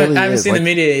 he I haven't seen the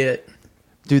media yet.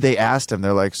 Dude, they asked him,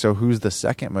 they're like, so who's the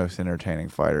second most entertaining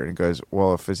fighter? And he goes,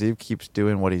 well, if Fiziev keeps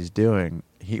doing what he's doing,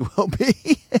 he will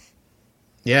be.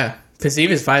 Yeah, Fiziev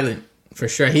is violent, for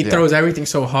sure. He throws everything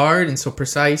so hard and so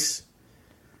precise.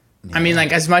 Yeah. I mean,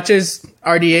 like, as much as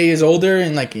RDA is older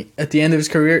and, like, at the end of his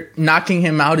career, knocking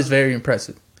him out is very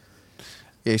impressive.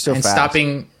 Yeah, he's so fast. And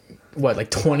stopping,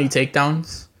 20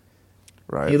 takedowns?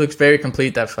 Right. He looks very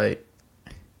complete that fight.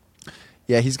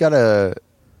 Yeah, he's got the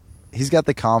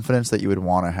confidence that you would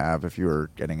want to have if you were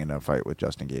getting in a fight with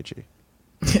Justin Gaethje.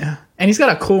 Yeah, and he's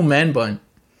got a cool man bun.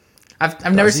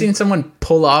 I've never seen someone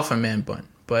pull off a man bun,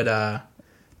 but I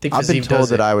think I've been Fiziev told does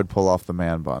that it. I would pull off the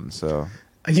man bun, so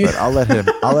but I'll let him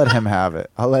have it.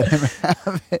 I'll let him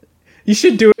have it. You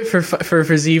should do it for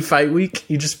Fiziev fight week.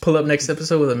 You just pull up next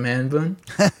episode with a man bun.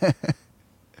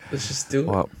 Let's just do it.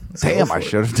 Well, damn, I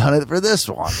should have done it for this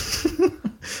one.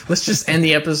 Let's just end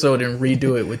the episode and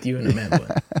redo it with you in a man bun.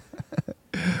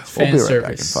 We'll be right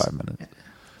back in 5 minutes.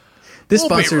 This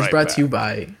sponsor is brought to you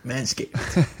by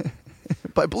Manscaped.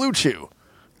 By Blue Chew.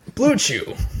 Blue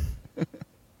Chew.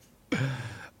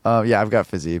 Yeah, I've got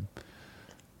Fiziev.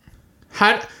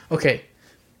 Okay.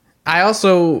 I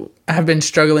also have been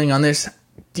struggling on this.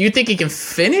 Do you think he can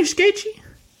finish Gaethje?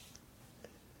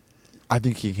 I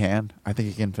think he can. I think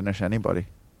he can finish anybody.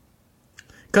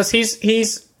 Because he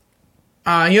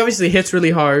obviously hits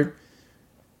really hard.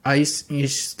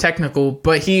 He's technical,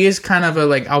 but he is kind of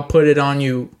I'll put it on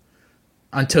you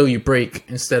until you break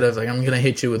instead of I'm gonna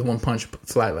hit you with one punch,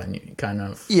 flatline you kind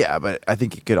of. Yeah, but I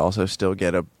think he could also still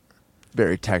get a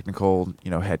very technical,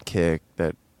 head kick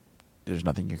that there's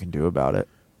nothing you can do about it.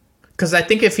 Because I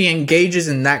think if he engages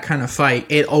in that kind of fight,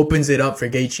 it opens it up for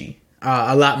Gaethje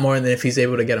a lot more than if he's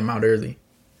able to get him out early.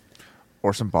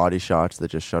 Or some body shots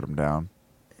that just shut him down.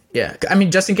 Yeah, I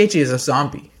mean, Justin Gaethje is a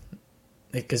zombie.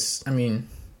 Because, unless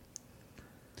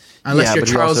you're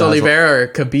Charles Oliveira or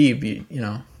Khabib,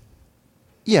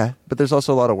 Yeah, but there's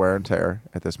also a lot of wear and tear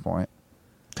at this point.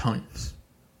 Tons.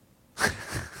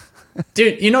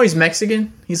 Dude, he's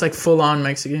Mexican? He's full-on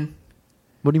Mexican.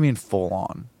 What do you mean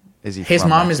full-on? Is he? His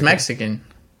mom is Mexican.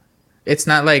 It's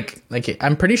not like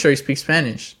I'm pretty sure he speaks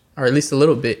Spanish, or at least a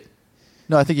little bit.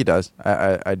 No, I think he does.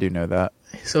 I do know that.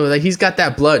 So he's got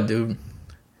that blood, dude.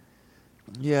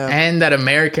 Yeah. And that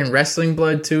American wrestling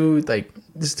blood too.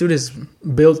 This dude is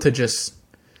built to just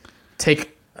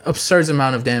take absurd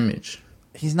amount of damage.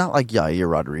 He's not like Yair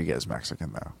Rodriguez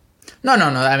Mexican though. No.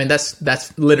 I mean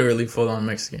that's literally full on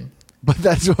Mexican. But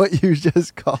that's what you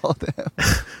just called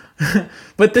him.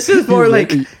 But this is more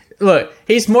like, look,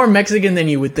 he's more Mexican than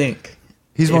you would think.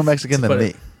 He's more Mexican than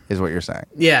me, is what you're saying.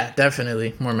 Yeah,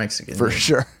 definitely more Mexican. For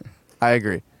sure. I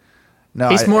agree. No,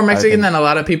 he's more Mexican than a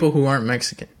lot of people who aren't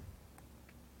Mexican.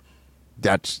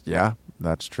 That's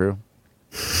true.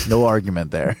 No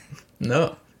argument there.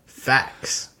 No.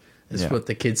 Facts is what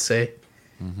the kids say.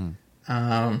 Mm-hmm.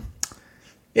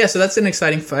 Yeah, so that's an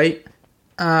exciting fight.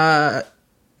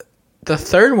 The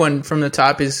third one from the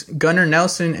top is Gunnar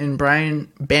Nelson and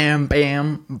Brian Bam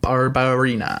Bam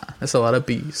Barberina. That's a lot of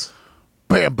B's.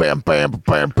 Bam Bam Bam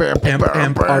Bam Bam Bam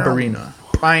Bam Barberina.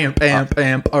 Brian Bam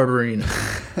Bam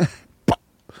Barberina.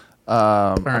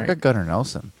 I got Gunnar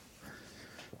Nelson.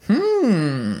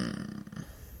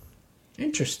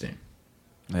 Interesting.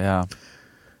 Yeah.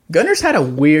 Gunnar's had a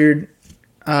weird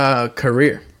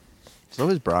career. So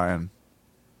is Brian.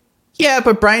 Yeah,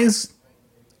 but Brian's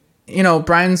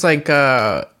like,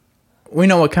 we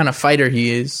know what kind of fighter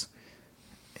he is.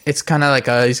 It's kind of like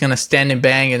he's going to stand and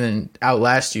bang and then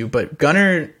outlast you. But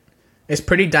Gunnar is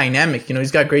pretty dynamic.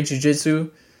 He's got great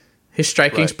jiu-jitsu. His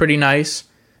striking's pretty nice.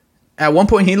 At one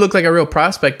point, he looked like a real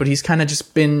prospect, but he's kind of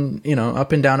just been,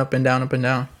 up and down, up and down, up and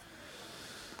down.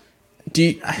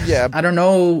 I don't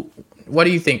know. What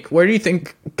do you think? Where do you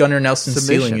think Gunnar Nelson's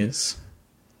ceiling is?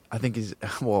 I think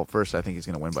first, I think he's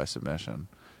going to win by submission.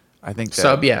 I think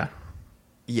yeah.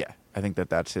 Yeah, I think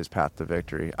that's his path to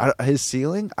victory. His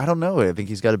ceiling, I don't know. I think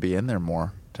he's got to be in there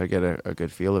more to get a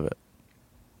good feel of it.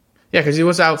 Yeah, because he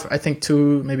was out for, I think,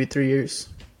 2, maybe 3 years.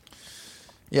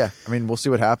 Yeah, I mean, we'll see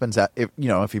what happens.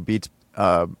 If he beats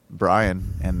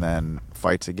Brian and then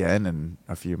fights again in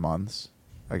a few months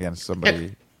against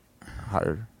somebody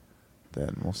higher,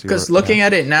 then we'll see. Because looking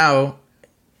at it now,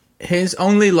 his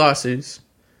only losses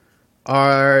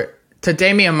are to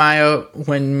Damian Maia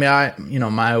when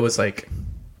Maia was like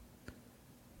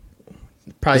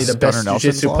probably the best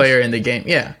jiu-jitsu player in the game.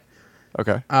 Yeah.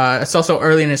 Okay. It's also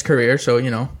early in his career, so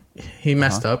he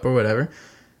messed up or whatever.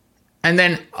 And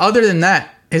then other than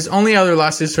that, his only other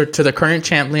losses are to the current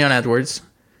champ Leon Edwards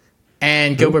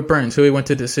and Gilbert Burns, who he went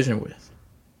to decision with.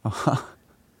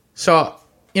 So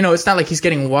it's not like he's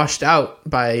getting washed out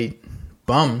by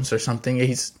bums or something.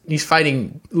 He's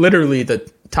fighting literally the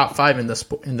top 5 in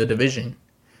the division.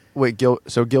 Wait,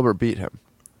 so Gilbert beat him?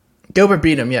 Gilbert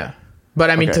beat him, yeah. But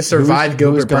I mean, to survive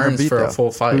Gilbert Burns for a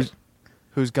full fight.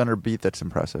 Who's Gunnar beat that's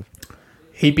impressive?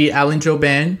 He beat Alan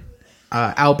Jouban,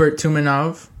 Albert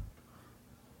Tumanov.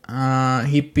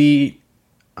 He beat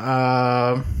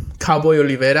Cowboy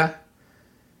Oliveira.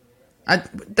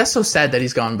 That's so sad that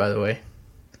he's gone, by the way.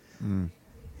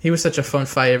 He was such a fun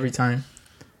fight every time.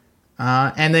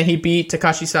 And then he beat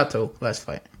Takashi Sato last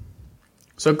fight.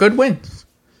 So good wins.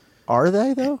 Are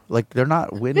they, though? Like, they're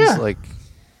not wins, like...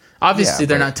 Obviously,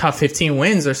 they're not top 15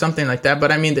 wins or something like that,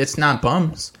 but I mean, it's not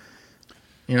bums.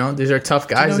 These are tough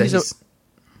guys.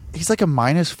 He's like a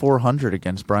minus 400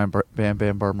 against Brian Bam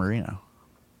Bam Barberina.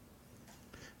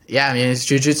 Yeah, I mean, his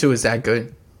jiu-jitsu is that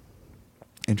good.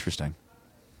 Interesting.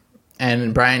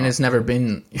 And Brian has never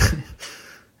been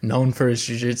known for his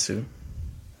jiu-jitsu,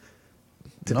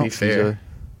 to be fair.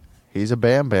 He's a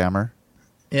Bam Bammer.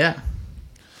 Yeah.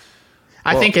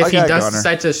 I think if he does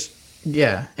decide to...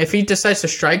 Yeah, if he decides to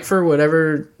strike for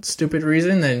whatever stupid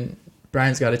reason, then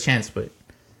Brian's got a chance. But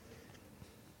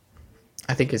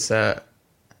I think it's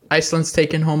Iceland's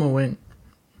taking home a win.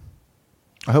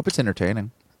 I hope it's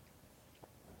entertaining.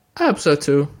 I hope so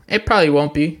too. It probably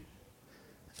won't be.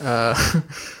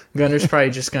 Gunnar's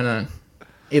probably just gonna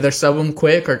either sub him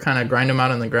quick or kind of grind him out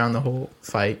on the ground the whole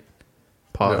fight.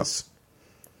 Pause.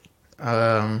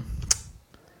 Yeah.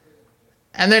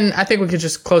 And then I think we could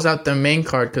just close out the main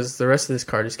card because the rest of this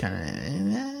card is kind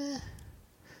of...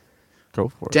 Go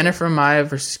for it. Jennifer Maia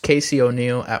versus Casey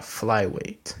O'Neill at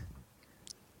flyweight.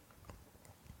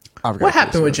 What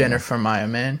happened with Jennifer Maia,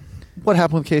 man? What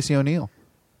happened with Casey O'Neill?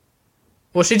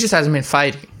 Well, she just hasn't been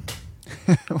fighting.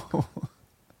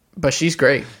 But she's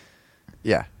great.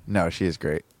 Yeah. No, she is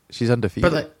great. She's undefeated.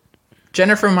 But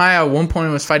Jennifer Maia at one point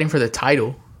was fighting for the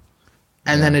title.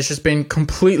 And then it's just been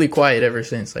completely quiet ever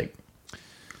since.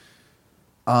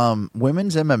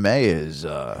 Women's MMA is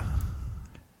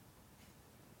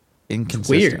inconsistent.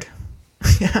 Weird.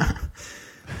 Yeah.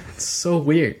 It's so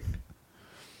weird.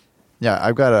 Yeah,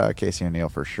 I've got Casey O'Neill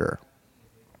for sure.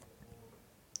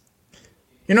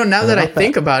 Now that I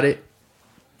think about it,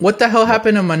 what the hell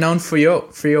happened to Manon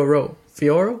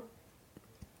Fiorot?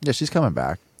 Yeah, she's coming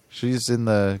back. She's in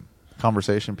the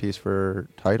conversation piece for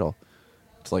title.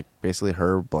 It's like basically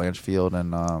her, Blanchfield,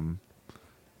 and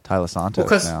Tyler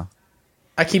Santos now.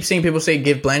 I keep seeing people say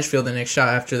give Blanchfield the next shot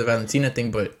after the Valentina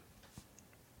thing, but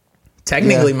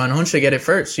Technically, Manon should get it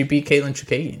first. She beat Caitlin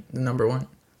Chukagi, the number one.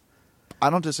 I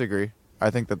don't disagree. I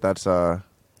think that's But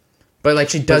like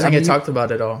she doesn't get talked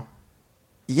about at all.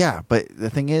 Yeah, but the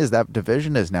thing is that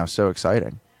division is now so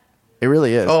exciting. It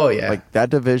really is. Oh yeah. Like that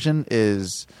division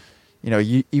is,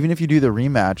 even if you do the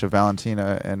rematch of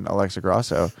Valentina and Alexa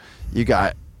Grasso, you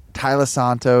got Tyler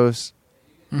Santos,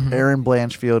 Aaron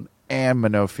Blanchfield, and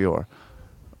Manon Fiorot.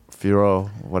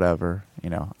 Whatever.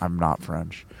 I'm not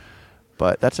French,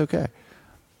 but that's okay.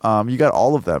 You got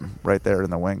all of them right there in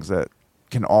the wings that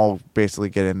can all basically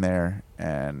get in there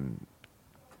and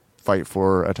fight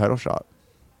for a title shot.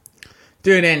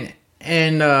 Dude,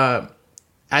 and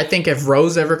I think if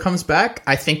Rose ever comes back,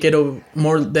 I think it'll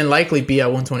more than likely be at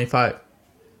 125,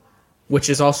 which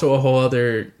is also a whole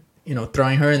other,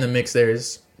 throwing her in the mix there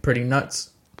is pretty nuts.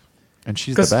 And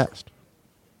she's the best.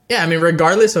 Yeah, I mean,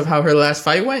 regardless of how her last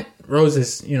fight went, Rose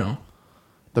is,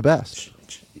 the best.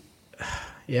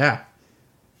 Yeah.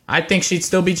 I think she'd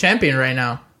still be champion right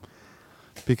now.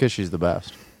 Because she's the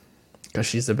best. Because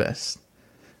she's the best.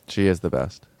 She is the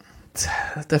best.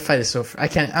 That fight is so... I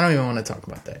don't even want to talk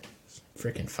about that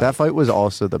freaking fight. That fight was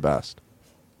also the best.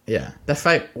 Yeah. That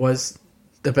fight was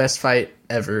the best fight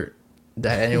ever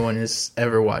that anyone has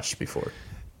ever watched before.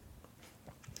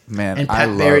 Man, and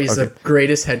Pat Barry's the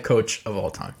greatest head coach of all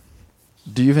time.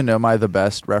 Do you even know my the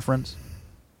best reference?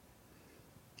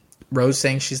 Rose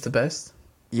saying she's the best?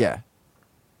 Yeah.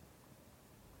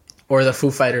 Or the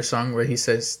Foo Fighters song where he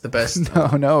says the best.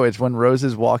 No, it's when Rose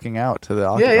is walking out to the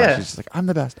octagon. Yeah. She's just like, I'm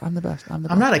the best, I'm the best, I'm the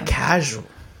best. I'm not a casual.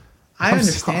 I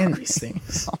understand these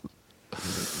things.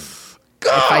 If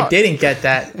I didn't get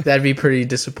that, that'd be pretty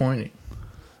disappointing.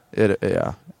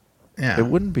 Yeah. It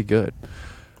wouldn't be good.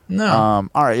 No.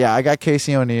 All right, I got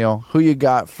Casey O'Neill. Who you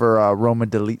got for Roman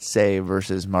Dolidze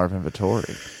versus Marvin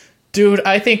Vettori? Dude,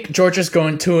 I think Georgia's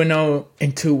going 2-0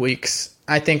 in 2 weeks.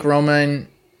 I think Roman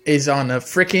is on a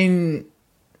freaking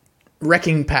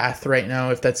wrecking path right now,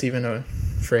 if that's even a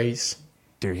phrase.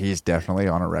 Dude, he's definitely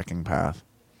on a wrecking path.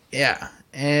 Yeah,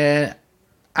 and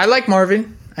I like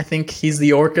Marvin. I think he's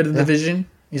the orc of the division.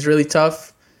 He's really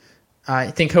tough.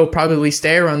 I think he'll probably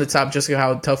stay around the top just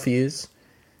how tough he is.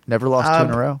 Never lost 2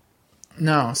 in a row.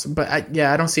 No, but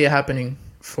I don't see it happening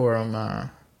for him.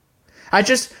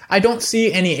 I don't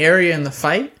see any area in the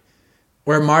fight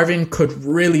where Marvin could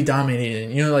really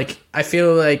dominate it. I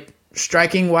feel like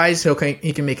striking wise,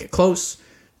 he can make it close.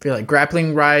 I feel like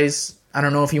grappling wise, I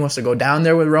don't know if he wants to go down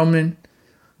there with Roman.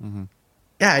 Mm-hmm.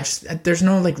 Yeah, there's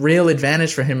no real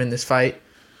advantage for him in this fight.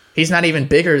 He's not even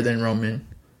bigger than Roman.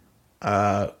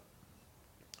 Yeah,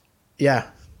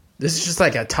 this is just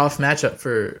a tough matchup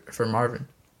for Marvin.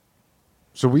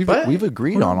 So we've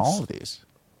agreed on all of these.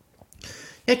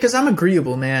 Yeah, because I'm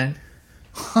agreeable, man.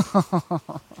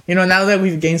 Now that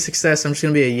we've gained success, I'm just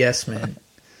going to be a yes man.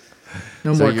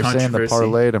 No more controversy. So you're saying the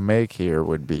parlay to make here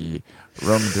would be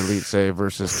Roman Dolidze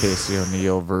versus Casey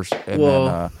O'Neill versus...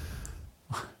 I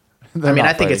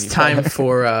think it's time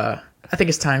for...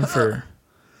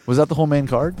 Was that the whole main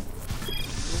card?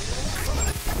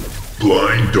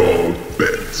 Blind Dog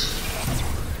Bets.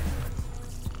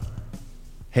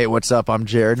 Hey, what's up? I'm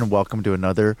Jared, and welcome to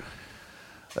another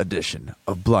edition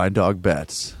of Blind Dog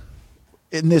Bets.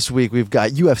 In this week, we've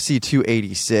got UFC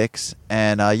 286,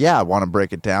 and I want to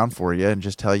break it down for you and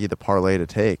just tell you the parlay to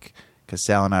take, because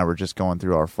Sal and I were just going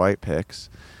through our fight picks.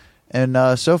 And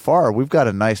so far, we've got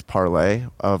a nice parlay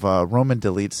of Roman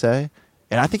Dolidze,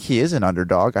 and I think he is an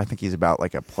underdog. I think he's about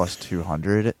a plus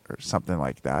 200 or something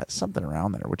like that, something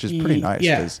around there, which is pretty nice.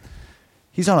 Yeah.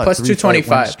 He's on a plus 225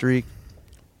 win streak.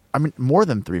 I mean, more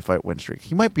than 3-fight win streak.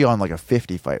 He might be on a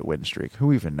 50-fight win streak.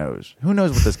 Who even knows? Who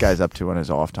knows what this guy's up to on his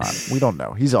off time? We don't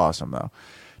know. He's awesome, though.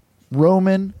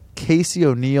 Roman, Casey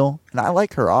O'Neill, and I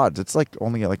like her odds. It's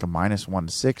only a minus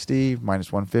 160,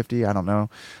 minus 150. I don't know.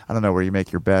 I don't know where you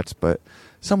make your bets, but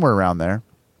somewhere around there,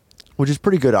 which is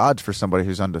pretty good odds for somebody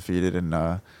who's undefeated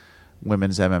in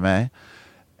women's MMA.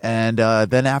 And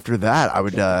then after that, I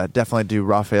would definitely do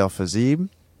Rafael Fiziev.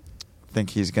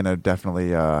 Think he's going to definitely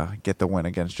get the win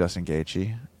against Justin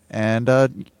Gaethje. And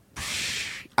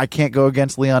I can't go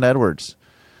against Leon Edwards.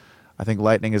 I think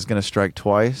lightning is going to strike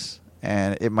twice,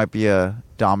 and it might be a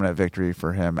dominant victory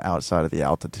for him outside of the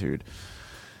altitude.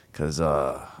 Because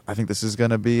I think this is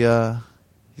going to be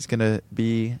he's going to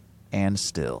be and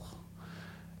still.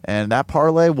 And that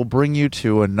parlay will bring you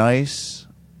to a nice,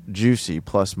 juicy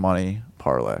plus money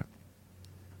parlay.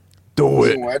 Do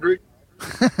it. Edric?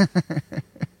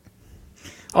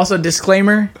 Also,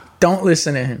 disclaimer, don't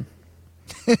listen to him.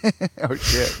 Oh,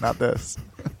 shit, not this.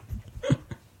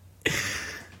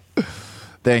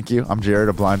 Thank you. I'm Jared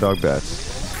of Blind Dog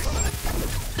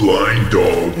Bets. Blind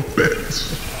Dog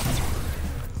Bets.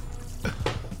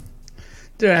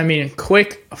 Dude, I mean,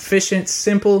 quick, efficient,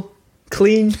 simple,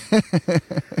 clean.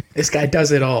 This guy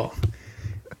does it all.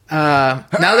 Now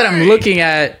that I'm looking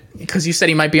at, because you said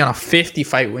he might be on a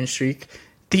 50-fight win streak,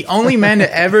 the only man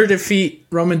to ever defeat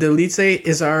Roman Dolidze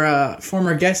is our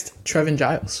former guest, Trevin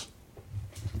Giles.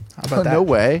 How about that? No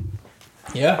way.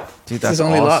 Yeah. Dude, It's that's his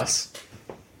only awesome. loss.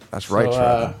 That's right, So,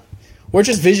 Trevor. we're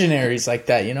just visionaries like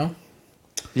that, you know?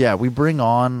 Yeah, we bring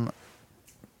on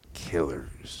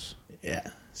killers. Yeah.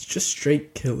 It's just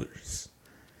straight killers.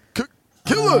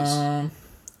 Killers!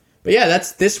 But yeah,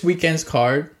 that's this weekend's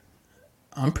card.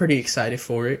 I'm pretty excited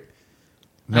for it.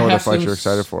 No I other have fights some you're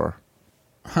excited for?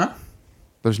 Huh?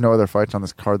 There's no other fights on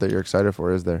this card that you're excited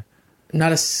for, is there?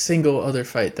 Not a single other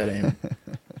fight that I'm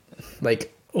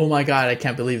like, oh my god, I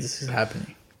can't believe this is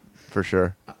happening. For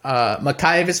sure.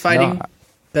 Makayev is fighting. No,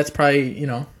 That's probably,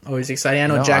 always exciting. I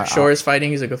know No, Jack Shore is fighting.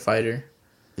 He's a good fighter.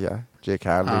 Yeah, Jake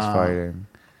Hadley's fighting.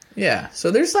 Yeah,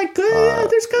 so there's like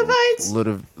good, there's good fights.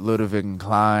 Ludwig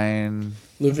Klein.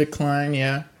 Ludwig Klein,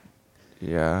 yeah.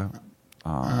 Yeah.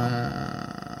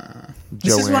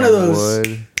 This is one of those,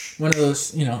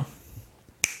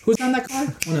 who's on that card?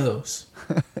 One of those.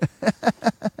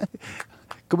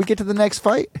 Could we get to the next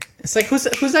fight? It's like, who's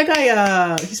that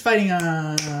guy? He's fighting,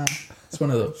 it's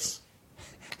one of those.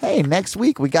 Hey, next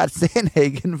week we got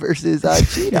Sandhagen versus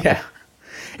Cheetah. Yeah.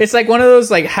 It's like one of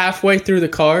those, like, halfway through the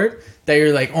card that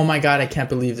you're like, oh my god, I can't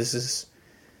believe this is,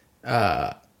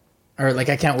 or like,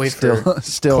 I can't wait for Corey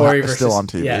versus, still on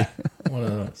TV. Yeah, one of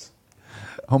those.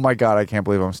 Oh my god, I can't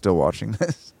believe I'm still watching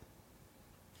this.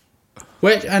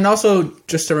 Wait, and also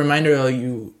just a reminder, all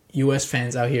you U.S.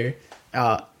 fans out here,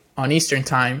 on Eastern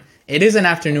time, it is an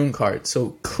afternoon card,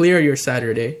 so clear your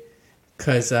Saturday,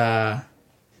 because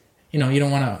you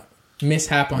don't want to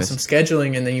mishap on some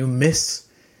scheduling, and then you miss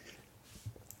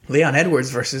Leon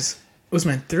Edwards versus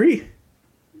Usman 3.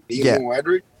 Yeah.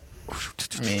 Edric?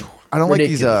 I mean, I don't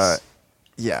ridiculous. like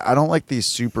these. I don't like these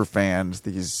super fans,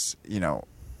 these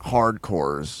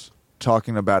hardcores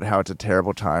talking about how it's a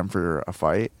terrible time for a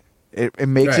fight. It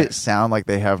makes Right. it sound like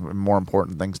they have more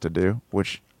important things to do,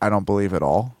 which I don't believe at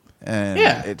all. And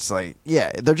it's like,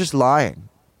 they're just lying.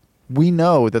 We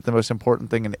know that the most important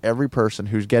thing in every person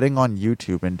who's getting on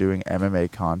YouTube and doing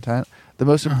MMA content, the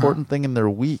most important thing in their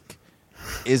week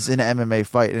is an MMA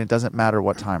fight, and it doesn't matter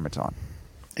what time it's on.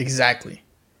 Exactly.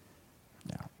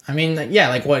 Yeah. I mean,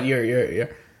 like what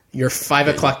your 5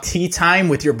 o'clock tea time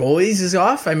with your boys is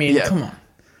off. I mean, come on.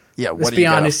 Yeah, Let's be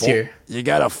honest here. You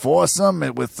gotta force them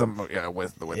with some,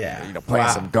 playing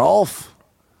some golf.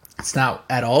 It's not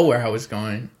at all where I was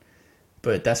going,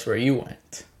 but that's where you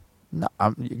went. No,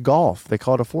 golf. They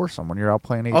call it a foursome when you're out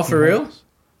playing 18 Oh, for real? holes.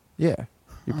 Yeah,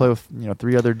 you play with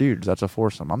 3 other dudes. That's a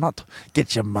foursome. I'm not.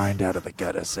 Get your mind out of the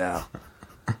gutter, Sal.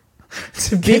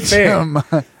 To be fair,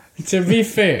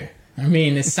 I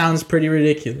mean, it sounds pretty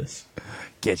ridiculous.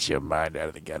 Get your mind out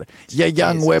of the gutter. You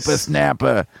young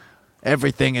whippersnapper.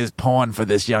 Everything is porn for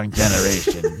this young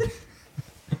generation.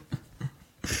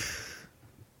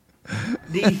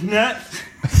 These nuts.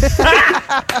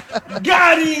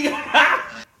 Got him.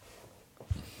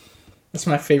 That's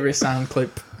my favorite sound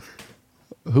clip.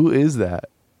 Who is that?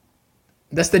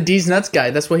 That's the D's Nuts guy.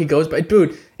 That's what he goes by.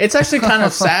 Dude, it's actually kind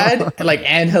of sad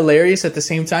and hilarious at the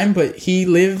same time, but he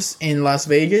lives in Las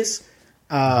Vegas.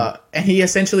 And he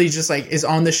essentially just is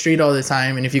on the street all the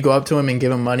time, and if you go up to him and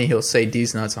give him money, he'll say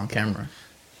D's Nuts on camera.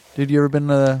 Dude, you ever been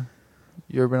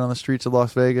on the streets of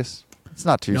Las Vegas? It's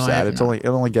not too sad. It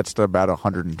only gets to about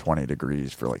 120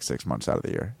 degrees for 6 months out of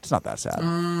the year. It's not that sad.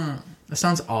 That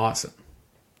sounds awesome.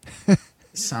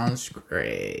 Sounds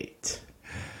great.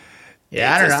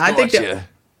 Yeah, I don't know. I think the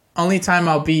only time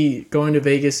I'll be going to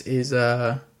Vegas is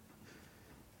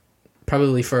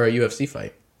probably for a UFC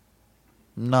fight.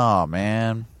 Nah,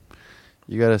 man.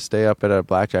 You gotta stay up at a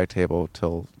blackjack table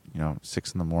till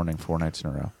 6 in the morning, 4 nights in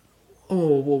a row.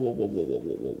 Oh,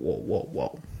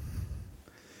 whoa.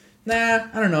 Nah,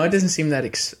 I don't know. It doesn't seem that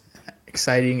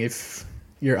exciting if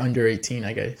you're under 18,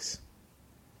 I guess.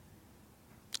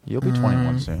 You'll be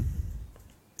 21 soon.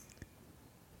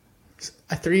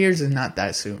 3 years is not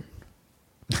that soon.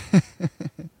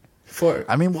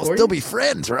 We'll still be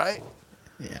friends, right?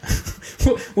 Yeah.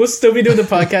 We'll still be doing the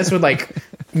podcast with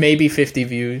maybe 50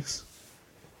 views.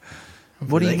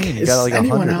 What do you mean? You got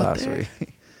 100 last week.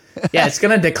 Yeah, it's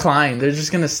going to decline. They're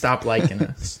just going to stop liking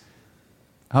us.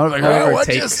 I was like,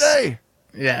 what'd you say?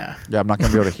 Yeah. Yeah, I'm not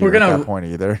going to be able to hear at that point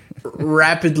either.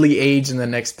 Rapidly age in the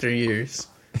next 3 years.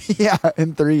 Yeah,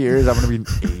 in 3 years, I'm going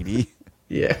to be 80.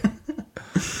 Yeah.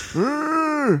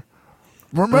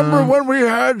 Remember when we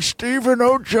had Stephen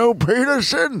Ocho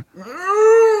Peterson?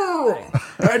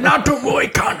 Renato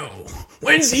Moicano.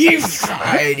 When's he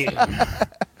fighting?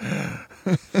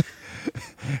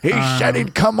 He said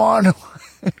he'd come on.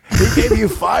 He gave you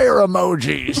fire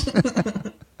emojis.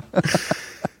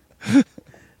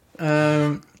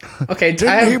 Okay,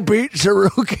 Didn't he beat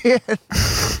Sarukian?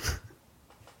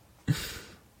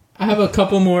 I have a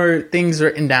couple more things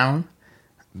written down.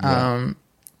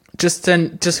 Just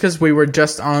because we were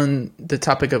just on the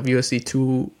topic of UFC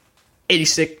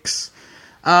 286.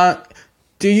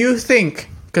 Do you think,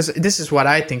 because this is what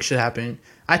I think should happen,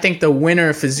 I think the winner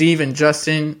of Fiziev and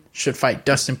Justin should fight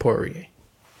Dustin Poirier.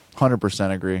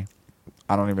 100% agree.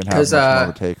 I don't even have much more of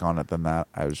a take on it than that.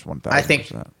 I just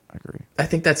 1000% agree. I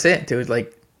think that's it, dude.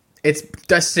 Like, it's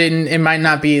Dustin. It might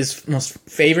not be his most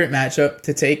favorite matchup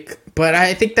to take, but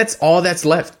I think that's all that's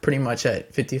left pretty much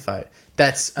at 55.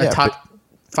 That's a top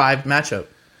 5 matchup.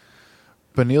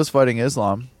 Beneil's fighting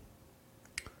Islam.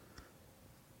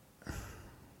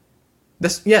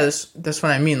 That's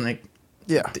what I mean. Like,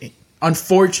 Yeah.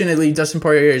 Unfortunately, Dustin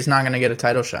Poirier is not going to get a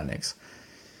title shot next.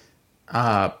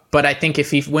 But I think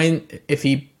if he fights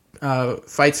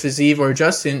Fiziev or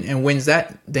Justin and wins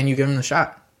that, then you give him the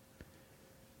shot.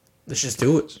 Let's just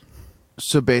do it.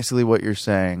 So basically, what you're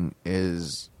saying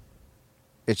is,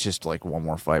 it's just like one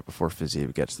more fight before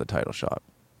Fiziev gets the title shot.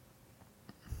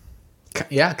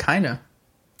 Yeah, kind of.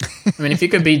 I mean, if you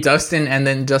could beat Dustin and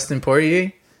then Dustin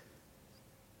Poirier,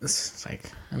 it's like,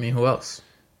 I mean, who else?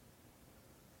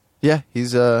 Yeah,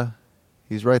 he's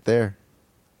right there.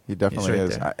 He definitely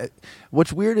is.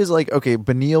 What's weird is, like, okay,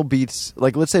 Beneil beats,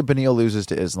 like, let's say Beneil loses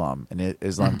to Islam and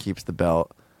Islam keeps the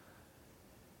belt.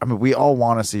 I mean, we all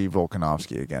want to see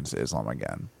Volkanovski against Islam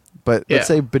again. But let's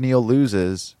say Beneil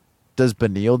loses. Does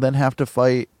Beneil then have to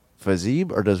fight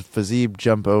Fiziev, or does Fiziev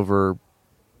jump over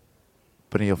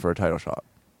Beneil for a title shot?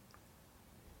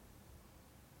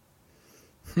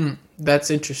 That's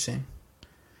interesting.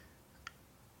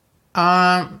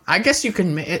 I guess you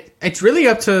can. It's really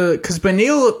up to, because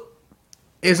Beneil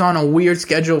is on a weird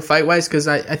schedule fight wise, because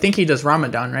I think he does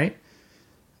Ramadan, right?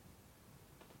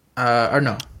 Or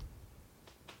no?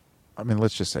 I mean,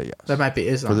 let's just say yes. That might be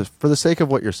Islam. For the sake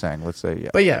of what you're saying, let's say yes.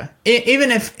 But yeah,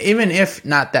 even if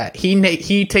not that,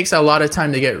 he takes a lot of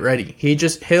time to get ready.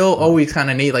 He'll always kind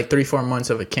of need like 3-4 months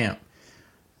of a camp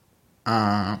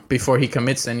before he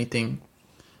commits to anything.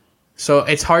 So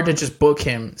it's hard to just book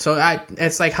him. So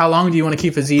it's like, how long do you want to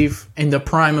keep Fiziev in the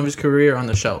prime of his career on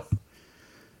the shelf?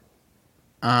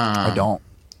 I don't.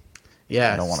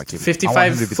 Yeah, I don't want to keep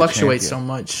 55 fluctuates so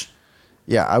much.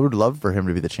 Yeah, I would love for him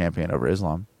to be the champion over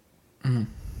Islam. Mm-hmm.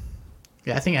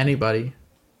 Yeah, I think anybody.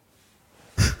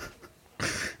 It's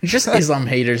just Islam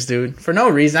haters, dude. For no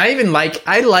reason.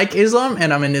 I like Islam,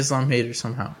 and I'm an Islam hater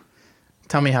somehow.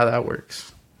 Tell me how that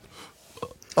works.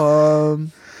 How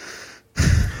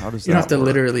does you don't have to work?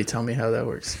 literally tell me how that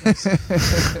works.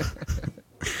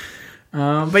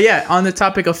 But yeah, on the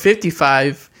topic of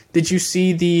 55, did you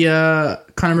see the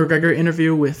Conor McGregor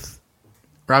interview with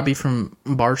Robbie from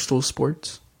Barstool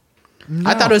Sports? No.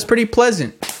 I thought it was pretty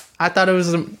pleasant. I thought it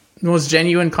was the most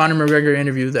genuine Conor McGregor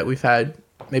interview that we've had,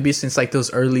 maybe since like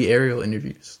those early Ariel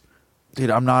interviews. Dude,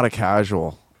 I'm not a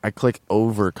casual. I click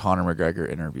over Conor McGregor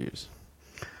interviews.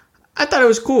 I thought it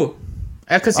was cool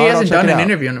because he hasn't done an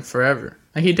interview in forever.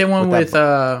 Like, he did one with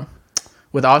Oscar.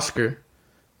 You're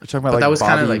talking about, like, that was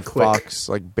kind of Bobby like quick. Fox,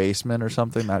 like Basement or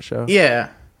something. That show. Yeah,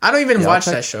 I don't even watch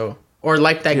that show or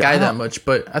like that guy that much,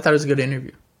 but I thought it was a good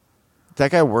interview. That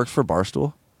guy works for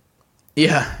Barstool?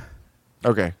 Yeah.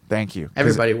 Okay, thank you.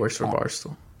 Everybody works for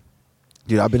Barstool.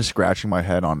 Dude, I've been scratching my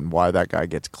head on why that guy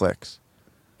gets clicks.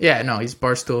 Yeah, no, he's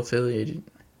Barstool affiliated.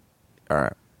 All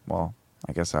right. Well,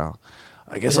 I guess I'll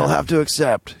have to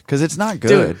accept, because it's not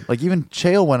good. Dude. Like, even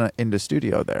Chael went into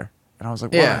studio there, and I was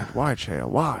like, why Chael?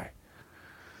 Why?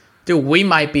 Dude, we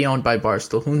might be owned by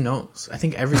Barstool. Who knows? I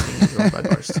think everything is owned by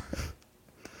Barstool.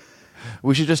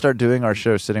 We should just start doing our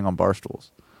show sitting on bar stools.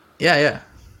 Yeah.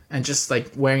 And just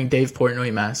like wearing Dave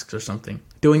Portnoy masks or something.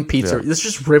 Doing pizza. Yeah. Let's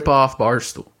just rip off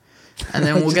Barstool. And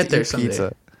then we'll get there someday.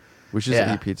 Pizza. We should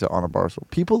just eat pizza on a Barstool.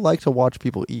 People like to watch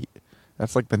people eat.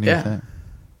 That's like the new thing.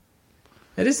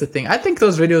 It is the thing. I think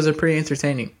those videos are pretty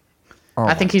entertaining. Oh,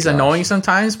 I think he's annoying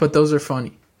sometimes, but those are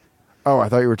funny. Oh, I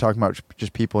thought you were talking about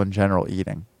just people in general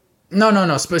eating.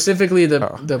 No. Specifically the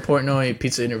Portnoy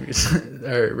pizza interviews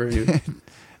or reviews.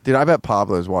 Dude, I bet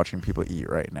Pablo's watching people eat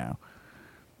right now.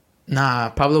 Nah,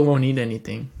 Pablo won't eat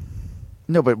anything.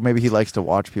 No, but maybe he likes to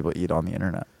watch people eat on the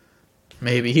internet.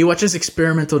 Maybe. He watches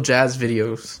experimental jazz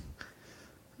videos.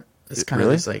 It's kind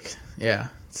of just like,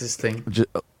 it's his thing.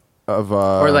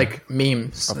 Or like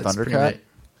memes. Of Thundercat?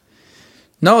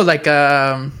 No, like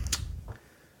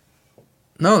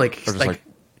like like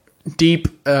deep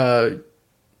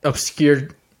obscure,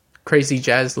 crazy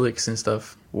jazz licks and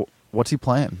stuff. What's he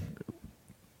playing?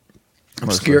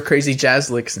 Obscure, Mostly. crazy jazz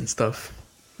licks and stuff.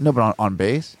 No, but on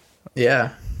bass?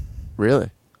 Yeah. Really?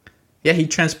 Yeah, he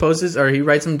transposes or he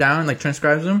writes them down, like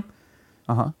transcribes them.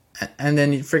 Uh-huh. And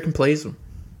then he freaking plays them.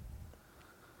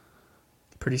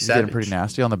 Pretty He's savage. getting pretty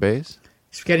nasty on the bass?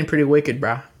 He's getting pretty wicked,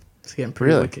 brah. He's getting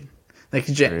pretty Really? wicked.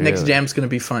 Next jam's going to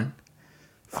be fun.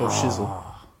 Full shizzle.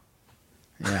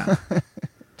 Yeah.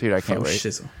 Dude, I can't Full wait.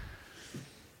 shizzle.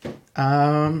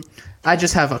 I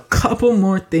just have a couple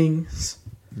more things.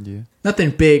 Yeah.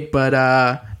 Nothing big, but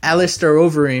Alistair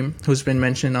Overeem, who's been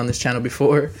mentioned on this channel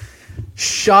before,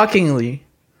 shockingly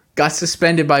got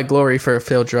suspended by Glory for a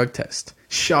failed drug test.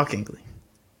 Shockingly.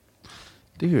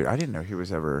 Dude, I didn't know he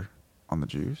was ever on the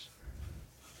juice.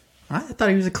 I thought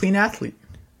he was a clean athlete.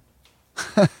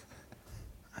 I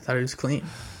thought he was clean.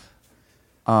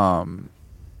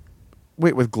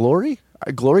 Wait, with Glory?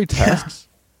 Glory tests?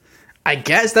 I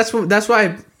guess that's why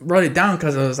I wrote it down,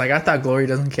 because I was like, I thought Glory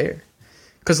doesn't care.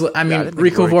 Because I mean, I didn't think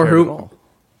Rico Glory cared at Verhoeven. all.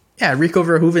 Yeah, Rico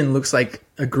Verhoeven looks like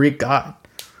a Greek god.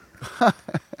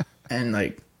 And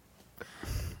like,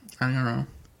 I don't know.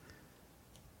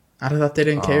 I thought they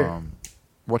didn't care.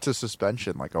 What's a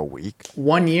suspension? Like a week?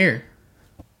 1 year,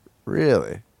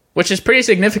 Really? which is pretty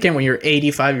significant when you're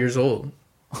 85 years old.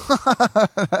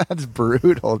 That's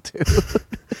brutal, dude.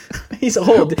 He's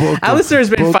old. Book 'em. Alistair has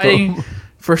been Book 'em. fighting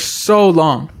for so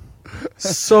long,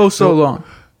 so long.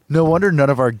 No wonder none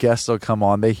of our guests will come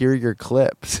on. They hear your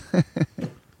clips.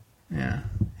 Yeah.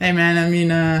 Hey man, I mean,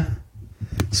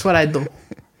 that's what I do.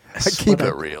 I keep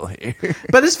it real here.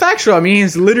 But it's factual. I mean,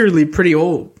 he's literally pretty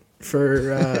old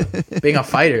for being a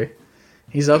fighter.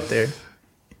 He's up there,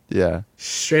 Yeah.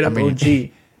 straight up mean-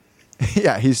 OG.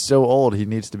 Yeah, he's so old, he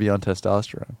needs to be on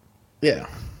testosterone. Yeah,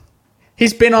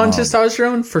 he's been on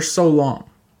testosterone for so long.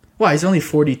 Why? He's only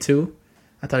 42.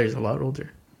 I thought he was a lot older.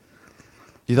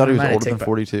 You thought he was Might I older take than back-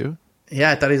 42?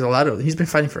 Yeah, I thought he's a lot older. He's been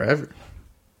fighting forever.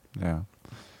 Yeah.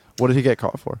 What did he get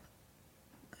caught for?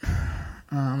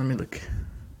 Let me look.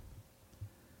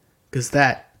 Because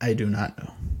that I do not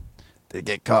know. They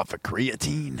get caught for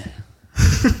creatine.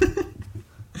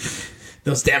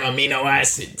 Those damn amino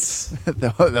acids.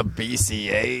 the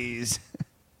BCAs.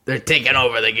 They're taking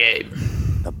over the game.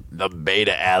 The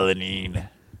beta alanine.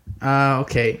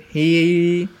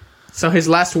 Okay. So his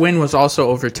last win was also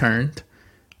overturned.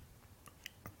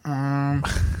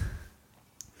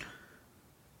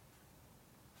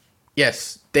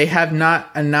 Yes, they have not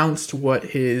announced what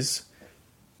his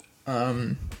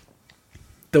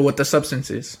what the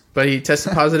substance is, but he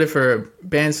tested positive for a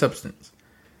banned substance.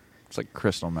 It's like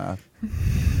crystal meth.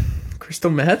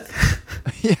 Crystal meth?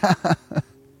 Yeah.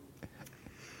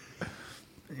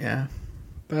 Yeah.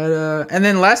 But and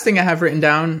then last thing I have written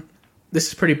down, this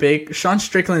is pretty big. Sean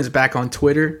Strickland is back on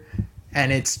Twitter,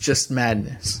 and it's just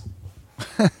madness.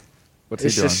 What's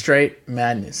It's he doing? just straight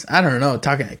madness. I don't know,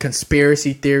 talking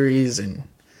conspiracy theories and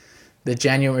the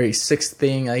January 6th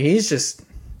thing. Like, he's just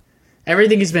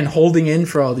everything he's been holding in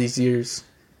for all these years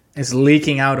is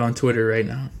leaking out on Twitter right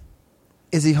now.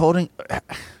 Was he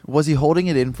holding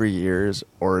it in for years,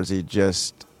 or is he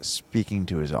just speaking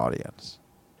to his audience?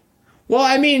 Well,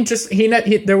 I mean, just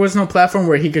there was no platform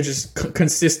where he could just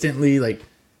consistently, like,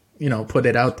 put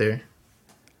it out there,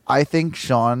 I think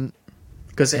Sean,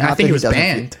 because I Not think that he he was doesn't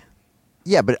banned.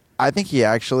 yeah, but I think he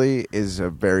actually is a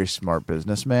very smart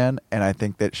businessman, and I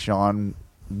think that Sean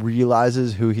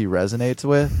realizes who he resonates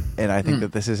with, and I think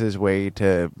that this is his way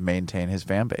to maintain his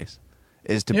fan base,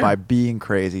 is to by being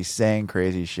crazy, saying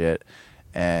crazy shit,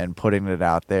 and putting it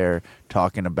out there,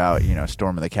 talking about,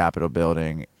 storming the Capitol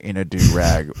building in a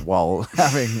do-rag while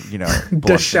having, blunts in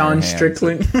their Deshaun hands.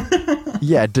 Strickland.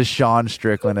 Yeah, Deshaun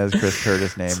Strickland, as Chris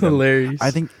Curtis named him. Hilarious.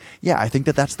 I think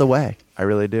that's the way. I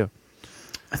really do.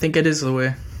 I think it is the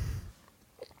way.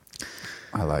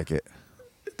 I like it.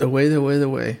 The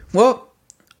way. Well,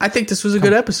 I think this was a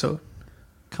good episode.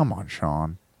 Come on,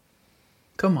 Sean.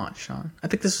 Come on, Sean. I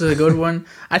think this was a good one.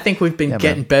 I think we've been Yeah,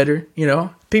 getting man. better.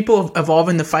 People evolve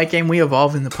in the fight game. We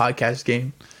evolve in the podcast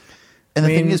game. And the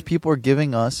thing mean- is, people are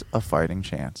giving us a fighting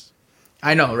chance.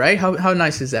 I know, right? How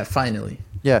nice is that? Finally,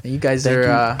 Yeah. you guys Thank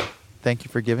are. you. Thank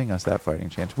you for giving us that fighting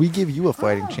chance. We give you a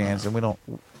fighting chance, and we don't.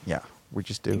 Yeah, we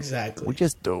just do. Exactly. We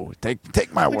just do.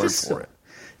 Take my word just- for it.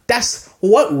 That's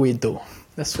what we do.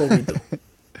 That's what we do.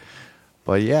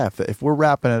 But yeah, if we're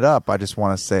wrapping it up, I just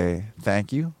want to say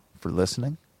thank you for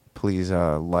listening. Please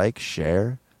like,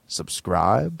 share,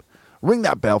 subscribe, ring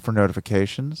that bell for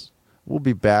notifications. We'll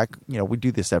be back. We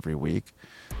do this every week.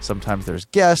 Sometimes there's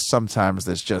guests. Sometimes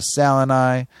there's just Sal and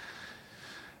I.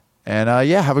 And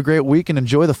have a great week and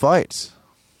enjoy the fights.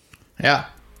 Yeah.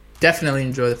 definitely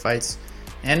enjoy the fights.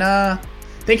 And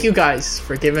thank you guys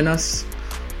for giving us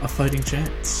a fighting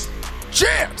chance.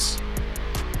 Chance!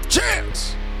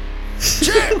 Chance!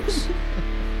 Chance!